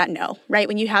you get that no, right?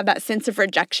 When you have that sense of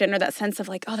rejection or that sense of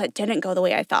like, oh, that didn't go the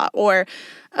way I thought, or,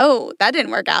 oh, that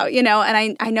didn't work out, and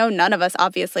I know none of us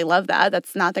obviously love that.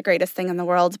 That's not the greatest thing in the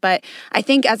world. But I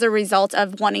think as a result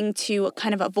of wanting to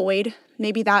kind of avoid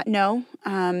maybe that no,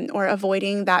 or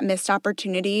avoiding that missed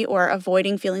opportunity or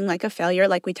avoiding feeling like a failure,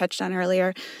 like we touched on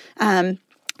earlier,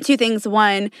 two things.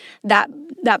 One, that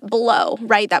blow,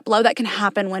 right? That blow that can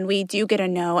happen when we do get a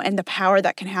no, and the power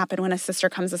that can happen when a sister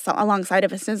comes alongside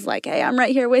of us and is like, hey, I'm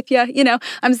right here with you.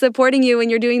 I'm supporting you when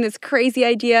you're doing this crazy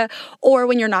idea, or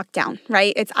when you're knocked down,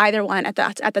 right? It's either one at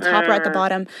the top or at the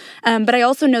bottom. But I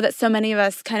also know that so many of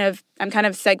us I'm kind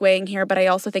of segueing here, but I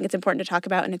also think it's important to talk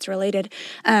about, and it's related.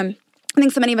 I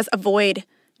think so many of us avoid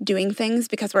doing things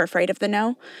because we're afraid of the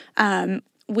no.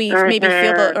 We maybe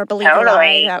feel or believe a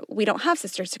lie that we don't have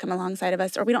sisters to come alongside of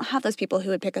us, or we don't have those people who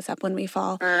would pick us up when we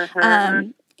fall.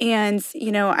 And,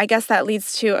 I guess that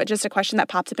leads to just a question that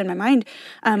pops up in my mind.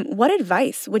 What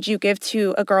advice would you give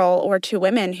to a girl or to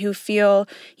women who feel,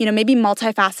 maybe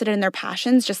multifaceted in their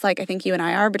passions, just like I think you and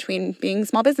I are, between being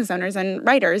small business owners and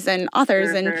writers and authors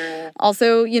and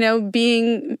also,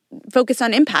 being focused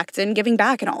on impact and giving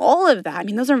back and all of that?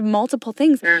 Those are multiple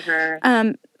things.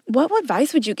 What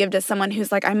advice would you give to someone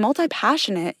who's like, I'm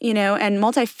multi-passionate, and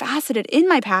multifaceted in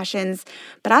my passions,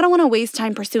 but I don't want to waste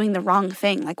time pursuing the wrong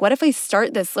thing? Like, what if I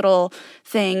start this little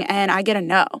thing and I get a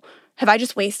no? Have I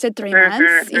just wasted 3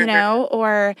 months,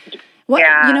 or what,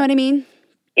 you know what I mean?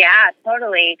 Yeah,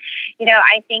 totally.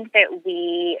 I think that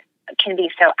we can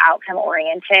be so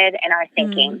outcome-oriented in our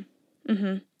thinking,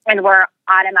 and we're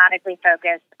automatically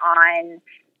focused on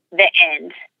the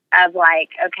end of like,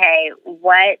 okay,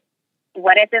 what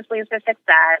if this leads to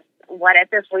success? What if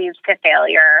this leads to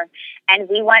failure? And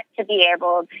we want to be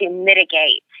able to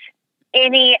mitigate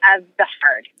any of the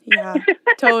hard. Yeah,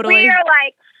 totally. We are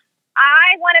like,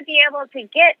 I want to be able to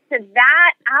get to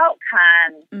that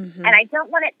outcome, and I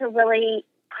don't want it to really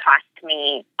cost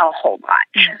me a whole lot.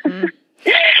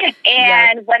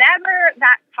 And whatever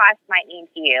that cost might mean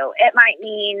to you, it might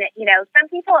mean, some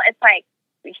people, it's like,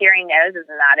 hearing no's is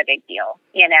not a big deal,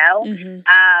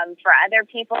 For other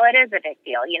people, it is a big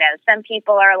deal. Some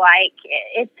people are like,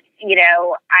 it's,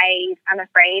 I'm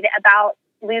afraid about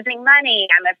losing money.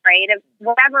 I'm afraid of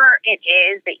whatever it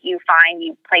is that you find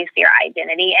you place your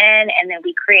identity in. And then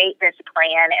we create this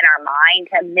plan in our mind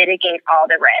to mitigate all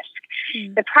the risk.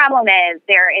 Mm-hmm. The problem is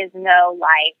there is no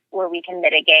life where we can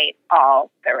mitigate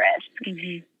all the risk.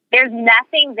 Mm-hmm. There's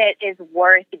nothing that is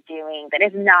worth doing that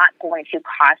is not going to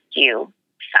cost you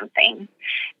something.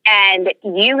 And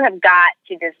you have got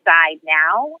to decide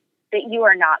now that you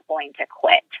are not going to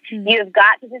quit. Mm-hmm. You have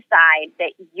got to decide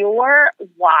that your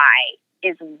why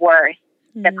is worth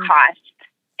the cost.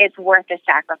 It's worth the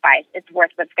sacrifice. It's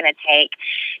worth what's going to take.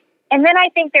 And then I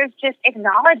think there's just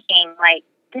acknowledging, like,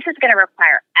 this is going to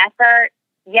require effort.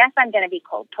 Yes, I'm going to be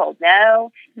told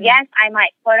no. Mm-hmm. Yes, I might,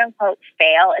 quote unquote,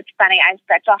 fail. It's funny. I have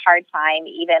such a hard time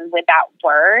even with that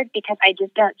word because I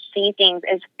just don't see things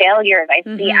as failures. I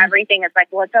see everything as like,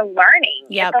 well, it's a learning.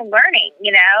 Yep. It's a learning,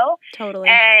 you know? Totally.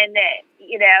 And,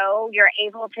 you know, you're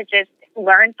able to just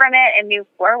learn from it and move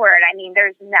forward. I mean,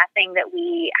 there's nothing that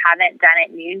we haven't done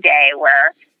at Noonday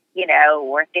where, you know,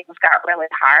 where things got really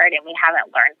hard and we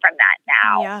haven't learned from that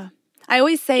now. Yeah. I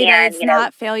always say that it's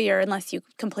not failure unless you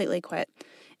completely quit.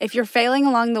 If you're failing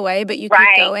along the way, but you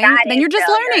keep going, then you're just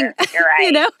learning. You're right.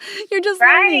 You know, you're just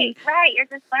learning. Right. You're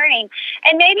just learning.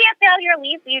 And maybe a failure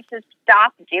leads you to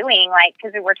stop doing, like,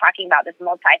 because we're talking about this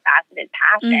multifaceted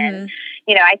passion.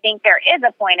 You know, I think there is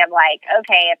a point of like,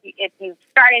 okay, if you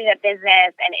started a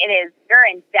business and you're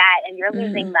in debt and you're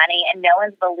losing money and no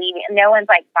one's believing, no one's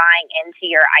like buying into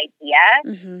your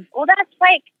idea, well, that's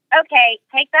like, okay,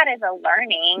 take that as a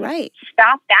learning. Right.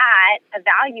 Stop that.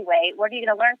 Evaluate. What are you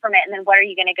going to learn from it? And then what are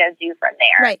you going to go do from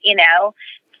there? Right. You know?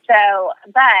 So,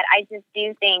 but I just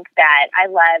do think that I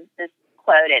love this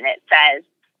quote, and it says,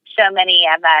 so many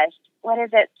of us, what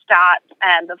is it, stopped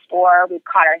before we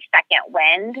caught our second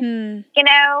wind, you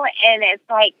know? And it's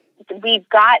like, we've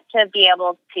got to be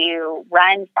able to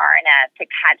run far enough to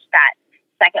catch that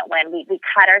second wind. We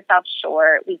cut ourselves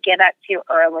short. We give up too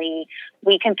early.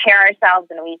 We compare ourselves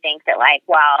and we think that like,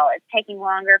 well, it's taking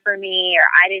longer for me, or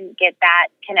I didn't get that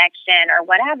connection or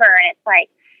whatever. And it's like,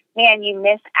 man, you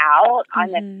miss out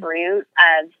on the fruit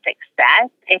of success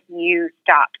if you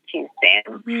stop too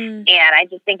soon. And I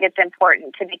just think it's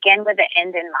important to begin with the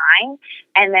end in mind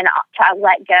and then to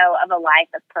let go of a life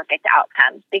of perfect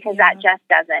outcomes, because that just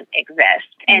doesn't exist.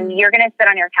 And you're going to sit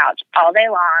on your couch all day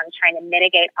long trying to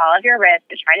mitigate all of your risks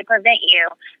to try to prevent you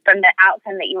from the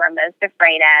outcome that you are most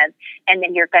afraid of. And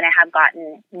then you're going to have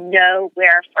gotten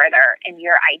nowhere further in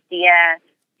your idea,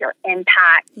 your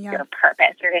impact, your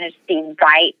purpose. You're going to be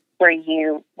right where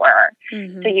you were.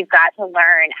 So you've got to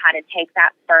learn how to take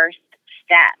that first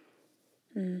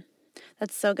step.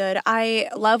 That's so good. I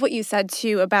love what you said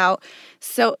too about,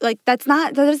 so like, that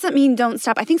doesn't mean don't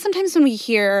stop. I think sometimes when we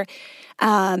hear,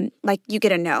 like you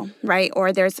get a no, right?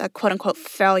 Or there's a quote unquote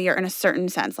failure in a certain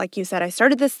sense. Like you said, I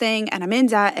started this thing and I'm in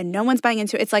debt and no one's buying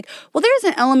into it. It's like, well, there's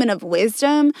an element of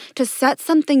wisdom to set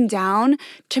something down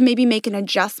to maybe make an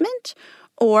adjustment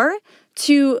or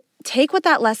to take what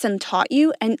that lesson taught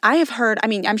you. And I have heard, I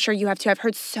mean, I'm sure you have too, I've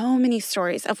heard so many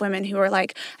stories of women who are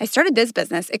like, I started this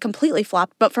business, it completely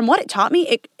flopped, but from what it taught me,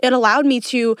 it allowed me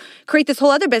to create this whole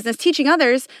other business, teaching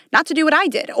others not to do what I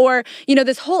did. Or, you know,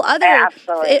 this whole other,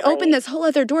 it opened this whole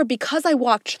other door because I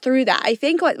walked through that. I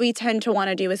think what we tend to want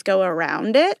to do is go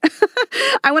around it.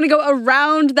 I want to go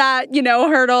around that, you know,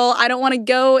 hurdle. I don't want to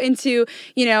go into,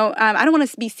 you know, I don't want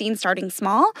to be seen starting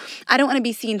small. I don't want to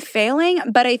be seen failing.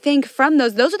 But I think from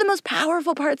those are the most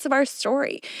powerful parts of our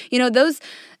story. You know, those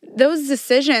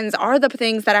decisions are the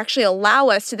things that actually allow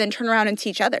us to then turn around and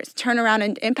teach others, turn around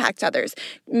and impact others,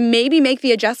 maybe make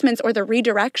the adjustments or the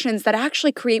redirections that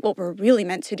actually create what we're really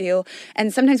meant to do.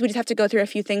 And sometimes we just have to go through a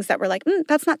few things that we're like,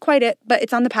 that's not quite it, but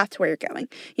it's on the path to where you're going,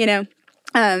 you know?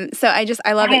 So I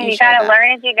love that you got to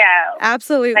learn as you go.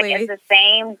 Absolutely. Like it's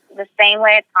the same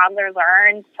way a toddler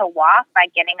learns to walk by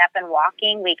getting up and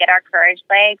walking. We get our courage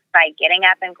legs by getting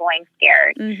up and going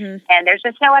scared. And there's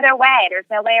just no other way. There's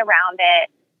no way around it.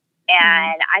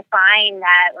 And I find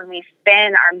that when we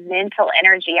spend our mental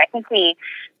energy, I think we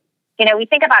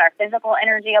think about our physical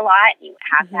energy a lot. You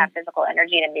have to have physical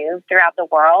energy to move throughout the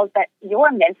world, but your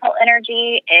mental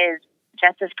energy is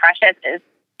just as precious as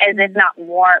if not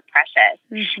more precious.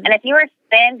 And if you are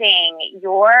spending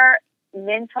your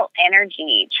mental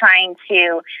energy trying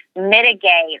to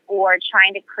mitigate or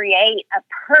trying to create a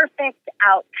perfect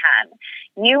outcome,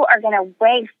 you are going to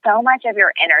waste so much of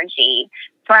your energy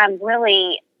from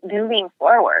really moving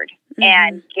forward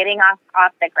and getting off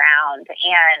the ground.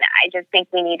 And I just think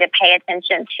we need to pay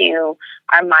attention to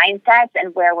our mindsets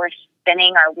and where we're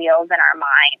spinning our wheels in our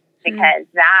minds, because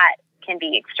that can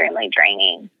be extremely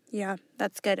draining. Yeah,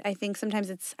 that's good. I think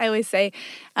sometimes I always say,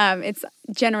 it's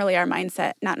generally our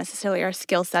mindset, not necessarily our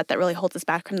skill set, that really holds us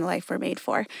back from the life we're made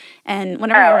for. And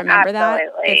whenever I remember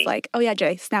absolutely. that, it's like, oh yeah,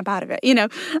 Jay, snap out of it,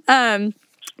 And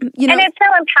it's so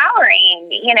empowering,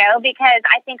 because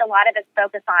I think a lot of us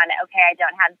focus on, okay, I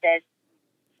don't have this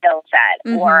skill set,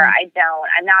 or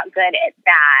I'm not good at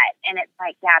that. And it's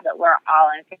like, yeah, but we're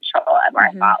all in control of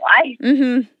our thought life.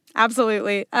 Mm-hmm.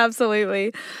 Absolutely.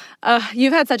 Absolutely.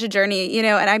 You've had such a journey,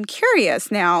 and I'm curious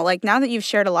now, like now that you've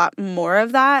shared a lot more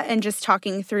of that and just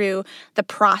talking through the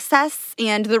process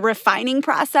and the refining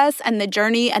process and the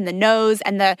journey and the no's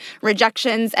and the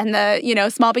rejections and the,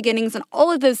 small beginnings and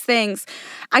all of those things,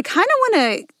 I kind of want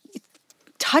to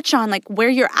touch on like where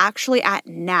you're actually at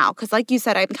now. Because like you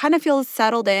said, I kind of feel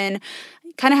settled in,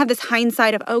 kind of have this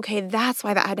hindsight of, okay, that's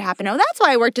why that had to happen. Oh, that's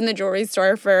why I worked in the jewelry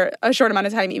store for a short amount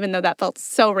of time, even though that felt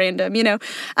so random,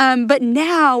 But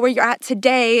now where you're at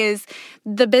today is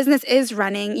the business is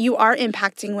running. You are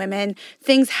impacting women.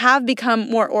 Things have become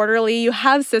more orderly. You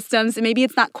have systems. And maybe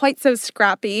it's not quite so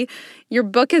scrappy. Your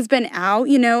book has been out,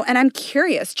 and I'm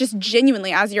curious, just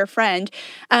genuinely as your friend,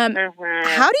 how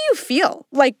do you feel?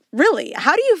 Like, really,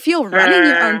 how do you feel running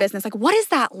your own business? Like, what is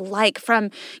that like from,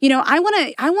 I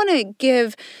want to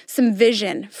give some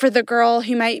vision for the girl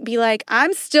who might be like,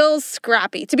 I'm still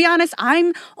scrappy. To be honest,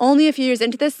 I'm only a few years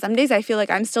into this. Some days I feel like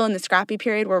I'm still in the scrappy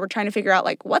period where we're trying to figure out,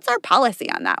 like, what's our policy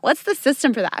on that? What's the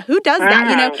system for that? Who does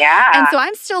that? Yeah. And so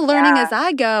I'm still learning as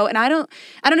I go. And I don't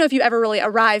know if you ever really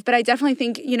arrive, but I definitely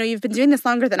think, you've been doing this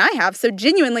longer than I have. So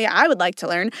genuinely, I would like to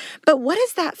learn. But what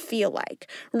does that feel like?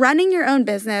 Running your own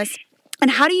business. And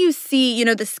how do you see,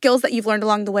 the skills that you've learned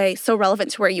along the way so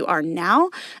relevant to where you are now,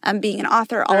 being an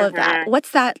author, all of that?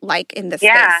 What's that like in this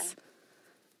space?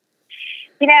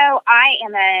 I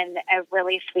am in a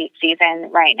really sweet season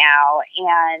right now,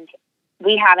 and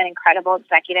we have an incredible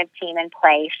executive team in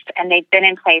place, and they've been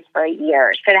in place for a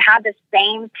year. So to have the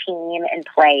same team in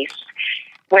place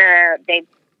where they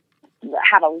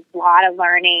have a lot of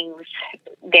learnings,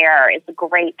 there is a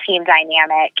great team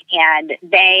dynamic, and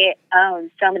they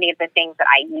own so many of the things that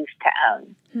I used to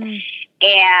own.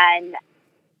 And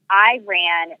I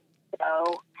ran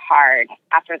so hard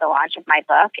after the launch of my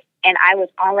book, and I was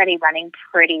already running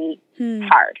pretty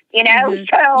hard, So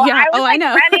I was I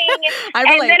know. running, and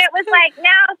then it was like,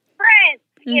 now sprint,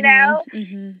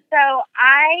 So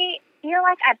I feel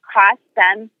like I've crossed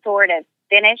some sort of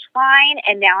finish line,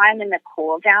 and now I'm in the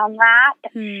cool down lap,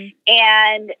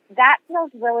 and that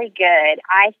feels really good.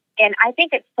 I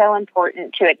think it's so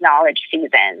important to acknowledge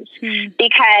seasons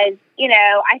because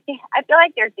I feel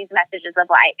like there's these messages of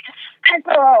like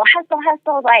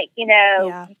hustle, like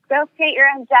go create your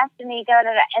own destiny,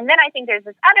 and then I think there's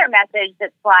this other message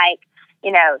that's like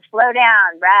slow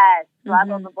down, rest, blah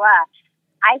blah blah blah.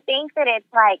 I think that it's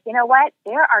like, what?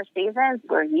 There are seasons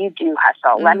where you do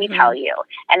hustle, let me tell you.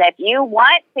 And if you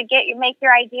want to make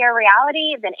your idea a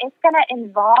reality, then it's going to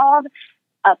involve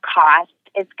a cost.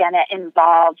 It's going to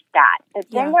involve that. But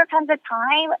then there comes a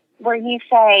time where you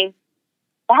say,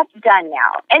 that's done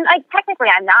now. And like, technically,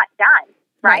 I'm not done,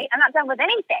 right? I'm not done with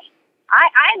anything. I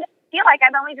feel like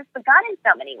I've only just begun in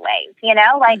so many ways,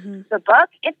 the book,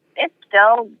 it's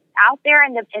still out there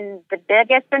in the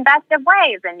biggest and best of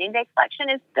ways. And Noonday Collection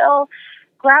is still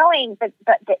growing, but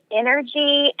the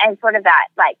energy and sort of that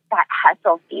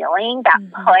hustle feeling, that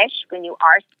push when you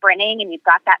are sprinting and you've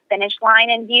got that finish line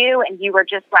in view, and you were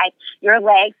just like, your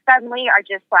legs suddenly are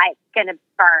just like going to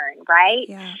burn, right?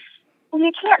 Yeah. Well,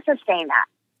 you can't sustain that.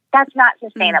 That's not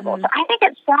sustainable. So I think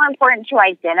it's so important to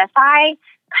identify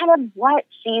kind of what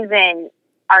season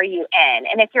are you in.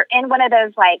 And if you're in one of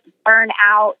those like burn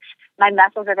out, my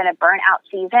muscles are going to burn out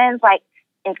seasons, like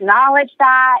acknowledge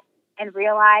that and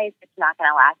realize it's not going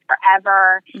to last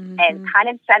forever, and kind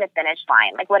of set a finish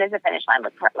line. Like, what does a finish line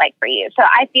look like for you? So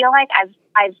I feel like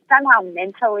I've somehow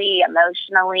mentally,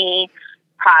 emotionally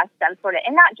crossed some sort of,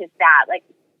 and not just that, like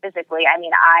physically. I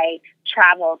mean, I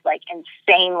traveled like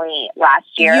insanely last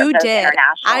year. You did. Internationally,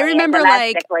 I remember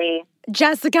like,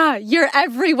 Jessica, you're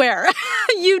everywhere.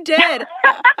 You did.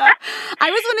 I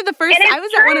was one of the first. I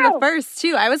was at one of the first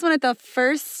too. I was one of the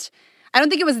first. I don't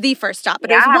think it was the first stop,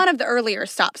 but it was one of the earlier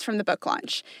stops from the book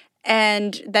launch.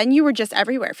 And then you were just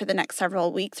everywhere for the next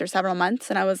several weeks or several months.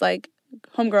 And I was like,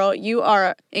 homegirl, you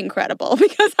are incredible.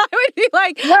 Because I would be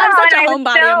like, I'm such a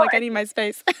homebody. I'm like, I need my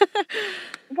space.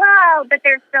 Wow, but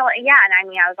there's still, and I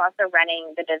mean, I was also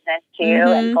running the business too,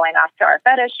 and going off to our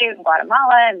photo shoot in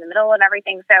Guatemala in the middle of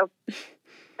everything. So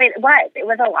it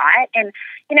was a lot. And,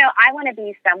 I want to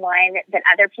be someone that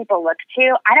other people look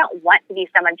to. I don't want to be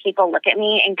someone people look at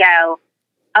me and go,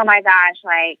 oh my gosh,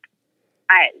 like,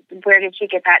 where did she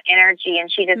get that energy?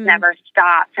 And she just never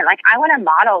stops. And like, I want to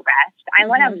model rest. I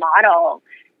want to model,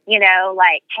 you know,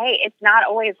 like, hey, it's not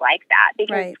always like that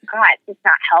because God, it's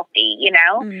not healthy, you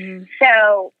know?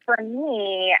 So for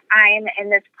me, I'm in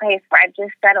this place where I've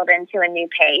just settled into a new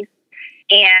pace.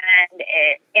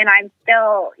 And I'm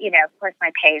still, you know, of course,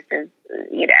 my pace is,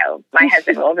 you know, my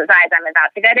husband rolls his eyes. I'm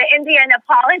about to go to India and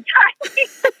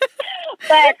apologize.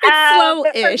 But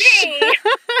slow-ish. But for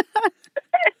me,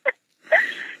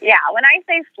 yeah, when I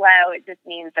say slow, it just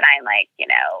means that I'm like, you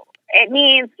know,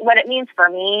 what it means for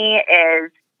me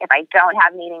is if I don't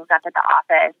have meetings up at the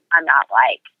office, I'm not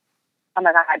like, oh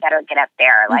my God, I better get up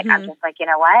there. Like, I'm just like, you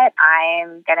know what?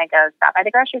 I'm going to go stop by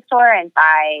the grocery store and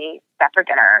buy stuff for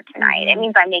dinner tonight. It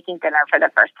means I'm making dinner for the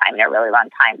first time in a really long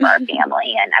time for our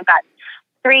family. And I've got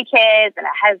 3 kids and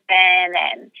a husband.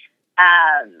 And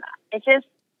it's just,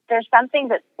 there's something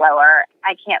that's slower.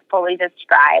 I can't fully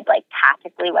describe, like,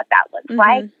 tactically what that looks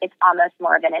like. It's almost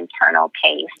more of an internal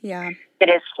pace that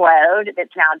is slowed,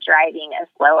 that's now driving a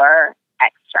slower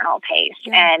external pace.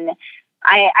 And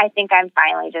I think I'm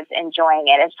finally just enjoying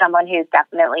it as someone who's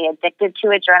definitely addicted to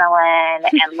adrenaline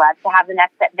and loves to have the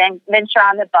next venture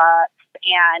on the books,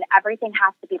 and everything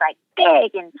has to be like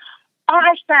big and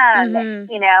awesome.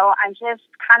 You know, I'm just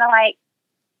kind of like,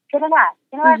 good enough.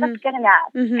 You know what? That's good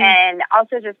enough. And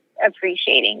also just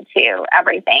appreciating too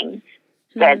everything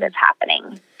good that's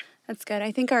happening. That's good.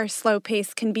 I think our slow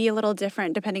pace can be a little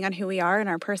different depending on who we are and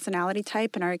our personality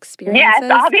type and our experiences. Yes,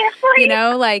 obviously. You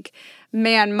know, like,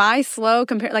 man, my slow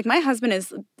like my husband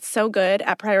is so good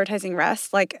at prioritizing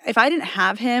rest. Like, if I didn't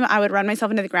have him, I would run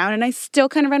myself into the ground, and I still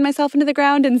kind of run myself into the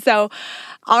ground. And so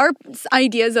our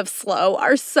ideas of slow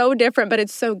are so different, but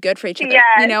it's so good for each other.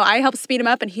 You know, I help speed him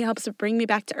up and he helps bring me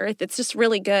back to earth. It's just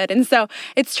really good. And so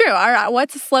it's true.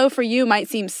 What's slow for you might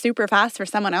seem super fast for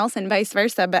someone else and vice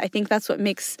versa, but I think that's what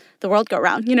makes the world go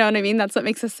round. You know what I mean? That's what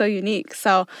makes us so unique.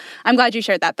 So I'm glad you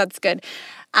shared that. That's good.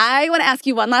 I want to ask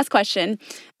you one last question.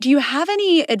 Do you have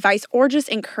any advice or just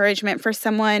encouragement for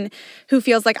someone who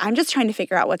feels like, I'm just trying to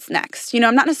figure out what's next? You know,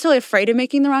 I'm not necessarily afraid of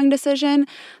making the wrong decision,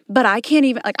 but I can't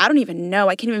even, like, I don't even know.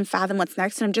 I can't even fathom what's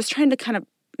next. And I'm just trying to kind of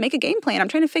make a game plan. I'm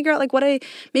trying to figure out like what I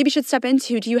maybe should step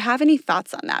into. Do you have any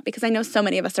thoughts on that? Because I know so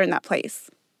many of us are in that place.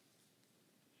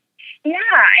 Yeah,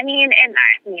 I mean, and,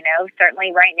 you know,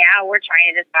 certainly right now we're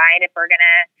trying to decide if we're going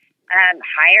to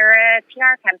hire a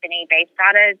PR company based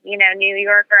out of, you know, New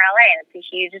York or LA. And it's a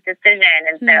huge decision.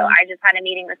 And so I just had a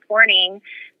meeting this morning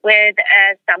with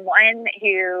someone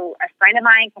who, a friend of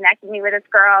mine connected me with this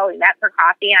girl. We met for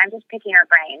coffee, and I'm just picking her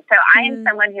brain. So I am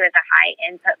someone who is a high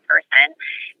input person.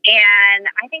 And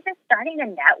I think that starting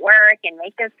to network and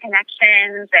make those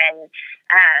connections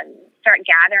and start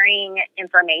gathering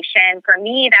information, for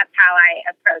me, that's how I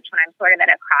approach when I'm sort of at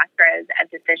a crossroads of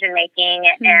decision making.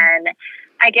 And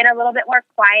I get a little bit more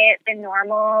quiet than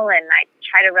normal, and I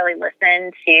try to really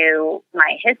listen to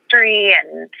my history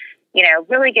and, you know,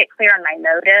 really get clear on my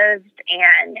motives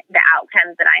and the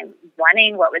outcomes that I'm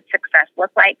wanting. What would success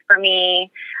look like for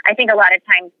me? I think a lot of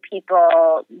times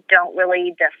people don't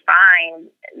really define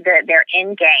their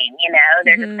end game, you know?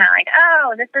 They're just kind of like,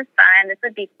 oh, this is fun, this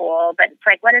would be cool. But it's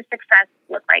like, what does success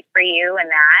look like for you in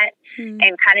that?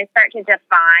 And kind of start to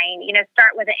define, you know,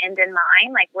 start with an end in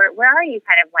mind. Like, where are you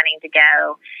kind of wanting to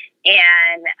go?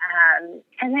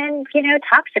 And then, you know,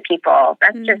 talk to people.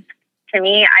 That's just, to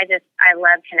me, I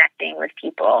love connecting with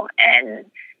people and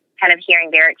kind of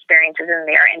hearing their experiences and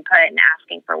their input and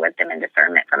asking for wisdom and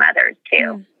discernment from others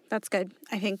too. That's good.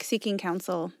 I think seeking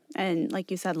counsel and, like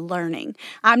you said, learning.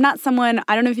 I'm not someone,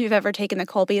 I don't know if you've ever taken the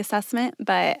Kolbe assessment,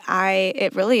 but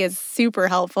it really is super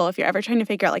helpful if you're ever trying to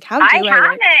figure out, like, how do I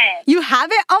haven't. You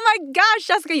haven't? Oh my gosh,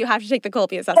 Jessica, you have to take the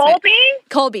Kolbe assessment.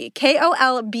 Kolbe,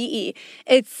 Kolbe.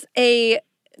 It's a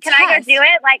Can I go do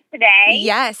it like today?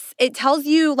 Yes. It tells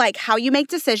you like how you make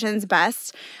decisions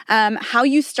best, how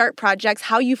you start projects,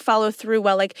 how you follow through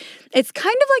well. Like, it's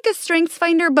kind of like a strengths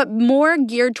finder, but more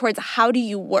geared towards how do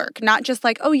you work, not just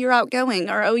like, oh, you're outgoing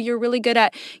or, oh, you're really good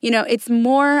at, you know, it's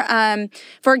more,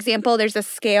 for example, there's a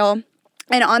scale.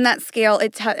 And on that scale,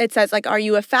 it says, like, are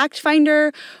you a fact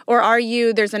finder or are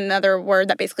you, there's another word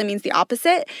that basically means the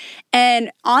opposite.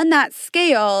 And on that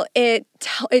scale, it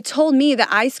told me that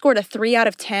I scored a 3 out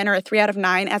of 10 or a 3 out of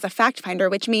 9 as a fact finder,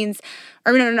 which means,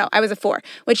 or no, I was a 4,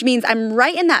 which means I'm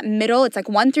right in that middle. It's like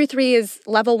 1 through 3 is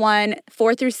level 1,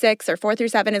 4 through 6 or 4 through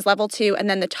 7 is level 2, and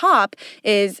then the top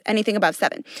is anything above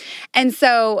 7. And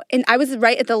so I was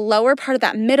right at the lower part of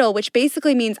that middle, which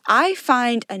basically means I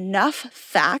find enough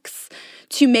facts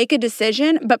to make a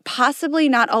decision, but possibly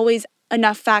not always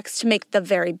enough facts to make the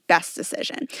very best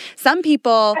decision. Some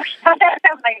people,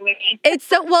 like me.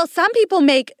 Some people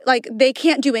make, like, they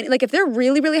can't do any, like, if they're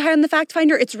really, really high on the fact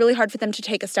finder, it's really hard for them to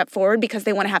take a step forward because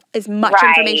they want to have as much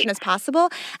information as possible.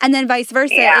 And then vice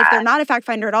versa, if they're not a fact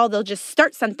finder at all, they'll just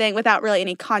start something without really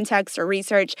any context or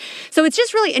research. So it's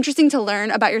just really interesting to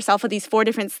learn about yourself with these 4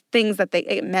 different things that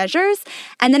it measures.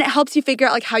 And then it helps you figure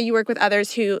out, like, how you work with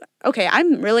others who, okay,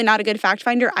 I'm really not a good fact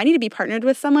finder. I need to be partnered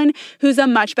with someone who's a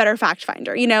much better fact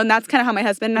finder, you know, and that's kind of how my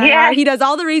husband and I are. He does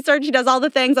all the research. He does all the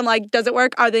things. I'm like, does it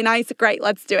work? Are they nice? Great.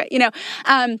 Let's do it. You know?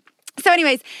 So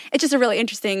anyways, it's just a really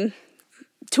interesting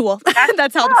tool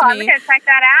that's helped me. I'm going to check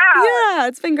that out. Yeah,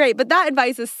 it's been great. But that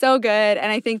advice is so good.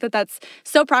 And I think that that's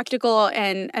so practical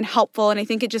and helpful. And I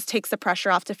think it just takes the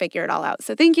pressure off to figure it all out.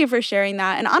 So thank you for sharing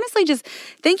that. And honestly, just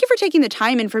thank you for taking the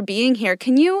time and for being here.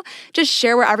 Can you just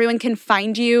share where everyone can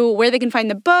find you, where they can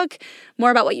find the book,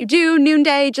 more about what you do,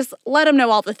 Noonday? Just let them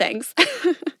know all the things.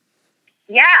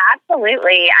 Yeah,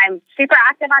 absolutely. I'm super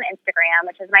active on Instagram,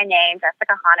 which is my name,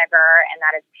 Jessica Honegger, and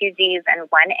that is 2 Z's and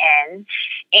 1 N.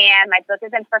 And my book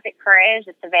is Imperfect Courage.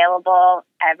 It's available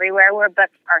everywhere where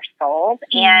books are sold.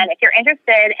 And if you're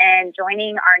interested in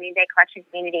joining our Noonday Collection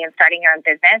community and starting your own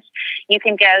business, you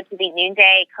can go to the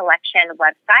Noonday Collection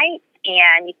website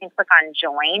and you can click on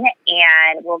join,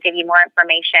 and we'll give you more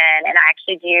information. And I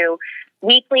actually do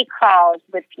weekly calls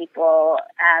with people.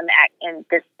 And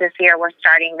this year we're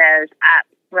starting those up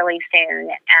really soon.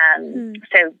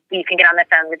 So you can get on the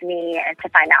phone with me and to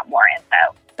find out more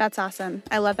info. That's awesome.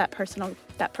 I love that personal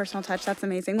touch. That's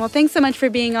amazing. Well, thanks so much for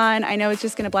being on. I know it's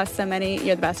just going to bless so many.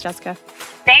 You're the best, Jessica.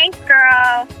 Thanks,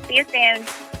 girl. See you soon.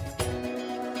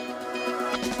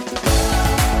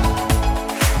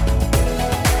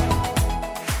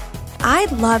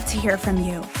 I'd love to hear from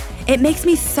you. It makes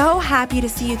me so happy to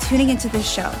see you tuning into this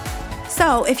show.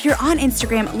 So if you're on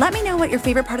Instagram, let me know what your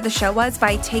favorite part of the show was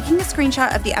by taking a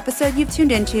screenshot of the episode you've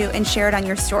tuned into and share it on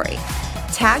your story.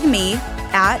 Tag me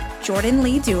at Jordan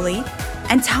Lee Dooley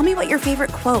and tell me what your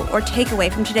favorite quote or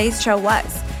takeaway from today's show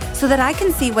was so that I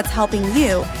can see what's helping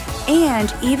you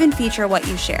and even feature what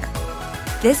you share.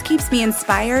 This keeps me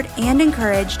inspired and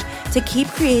encouraged to keep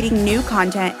creating new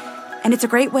content, and it's a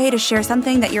great way to share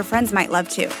something that your friends might love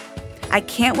too. I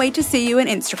can't wait to see you in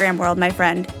Instagram world, my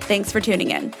friend. Thanks for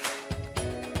tuning in.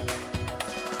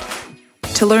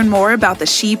 To learn more about the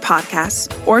She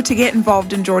Podcast or to get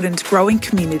involved in Jordan's growing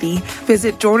community,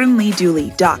 visit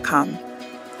jordanleedooley.com.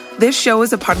 This show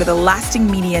is a part of the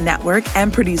Lasting Media Network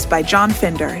and produced by John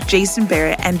Fender, Jason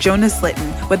Barrett, and Jonas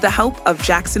Litton with the help of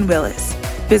Jackson Willis.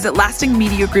 Visit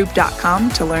lastingmediagroup.com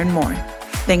to learn more.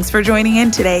 Thanks for joining in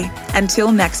today.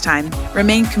 Until next time,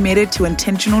 remain committed to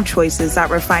intentional choices that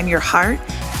refine your heart,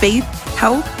 faith,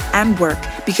 health, and work,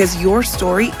 because your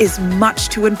story is much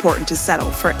too important to settle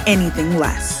for anything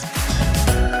less.